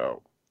 not an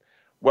O.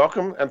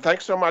 Welcome, and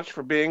thanks so much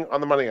for being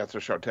on the Money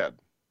Answer Show, Ted.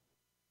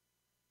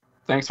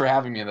 Thanks for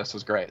having me. This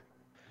was great.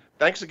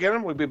 Thanks again,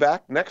 and we'll be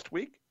back next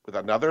week with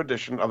another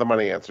edition of the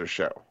Money Answer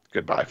Show.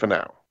 Goodbye for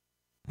now.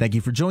 Thank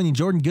you for joining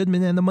Jordan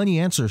Goodman and the Money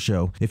Answer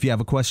Show. If you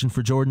have a question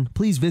for Jordan,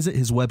 please visit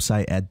his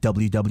website at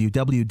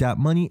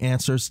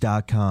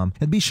www.moneyanswers.com.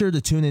 And be sure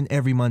to tune in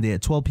every Monday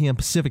at 12 p.m.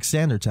 Pacific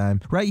Standard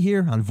Time right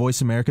here on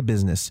Voice America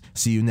Business.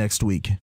 See you next week.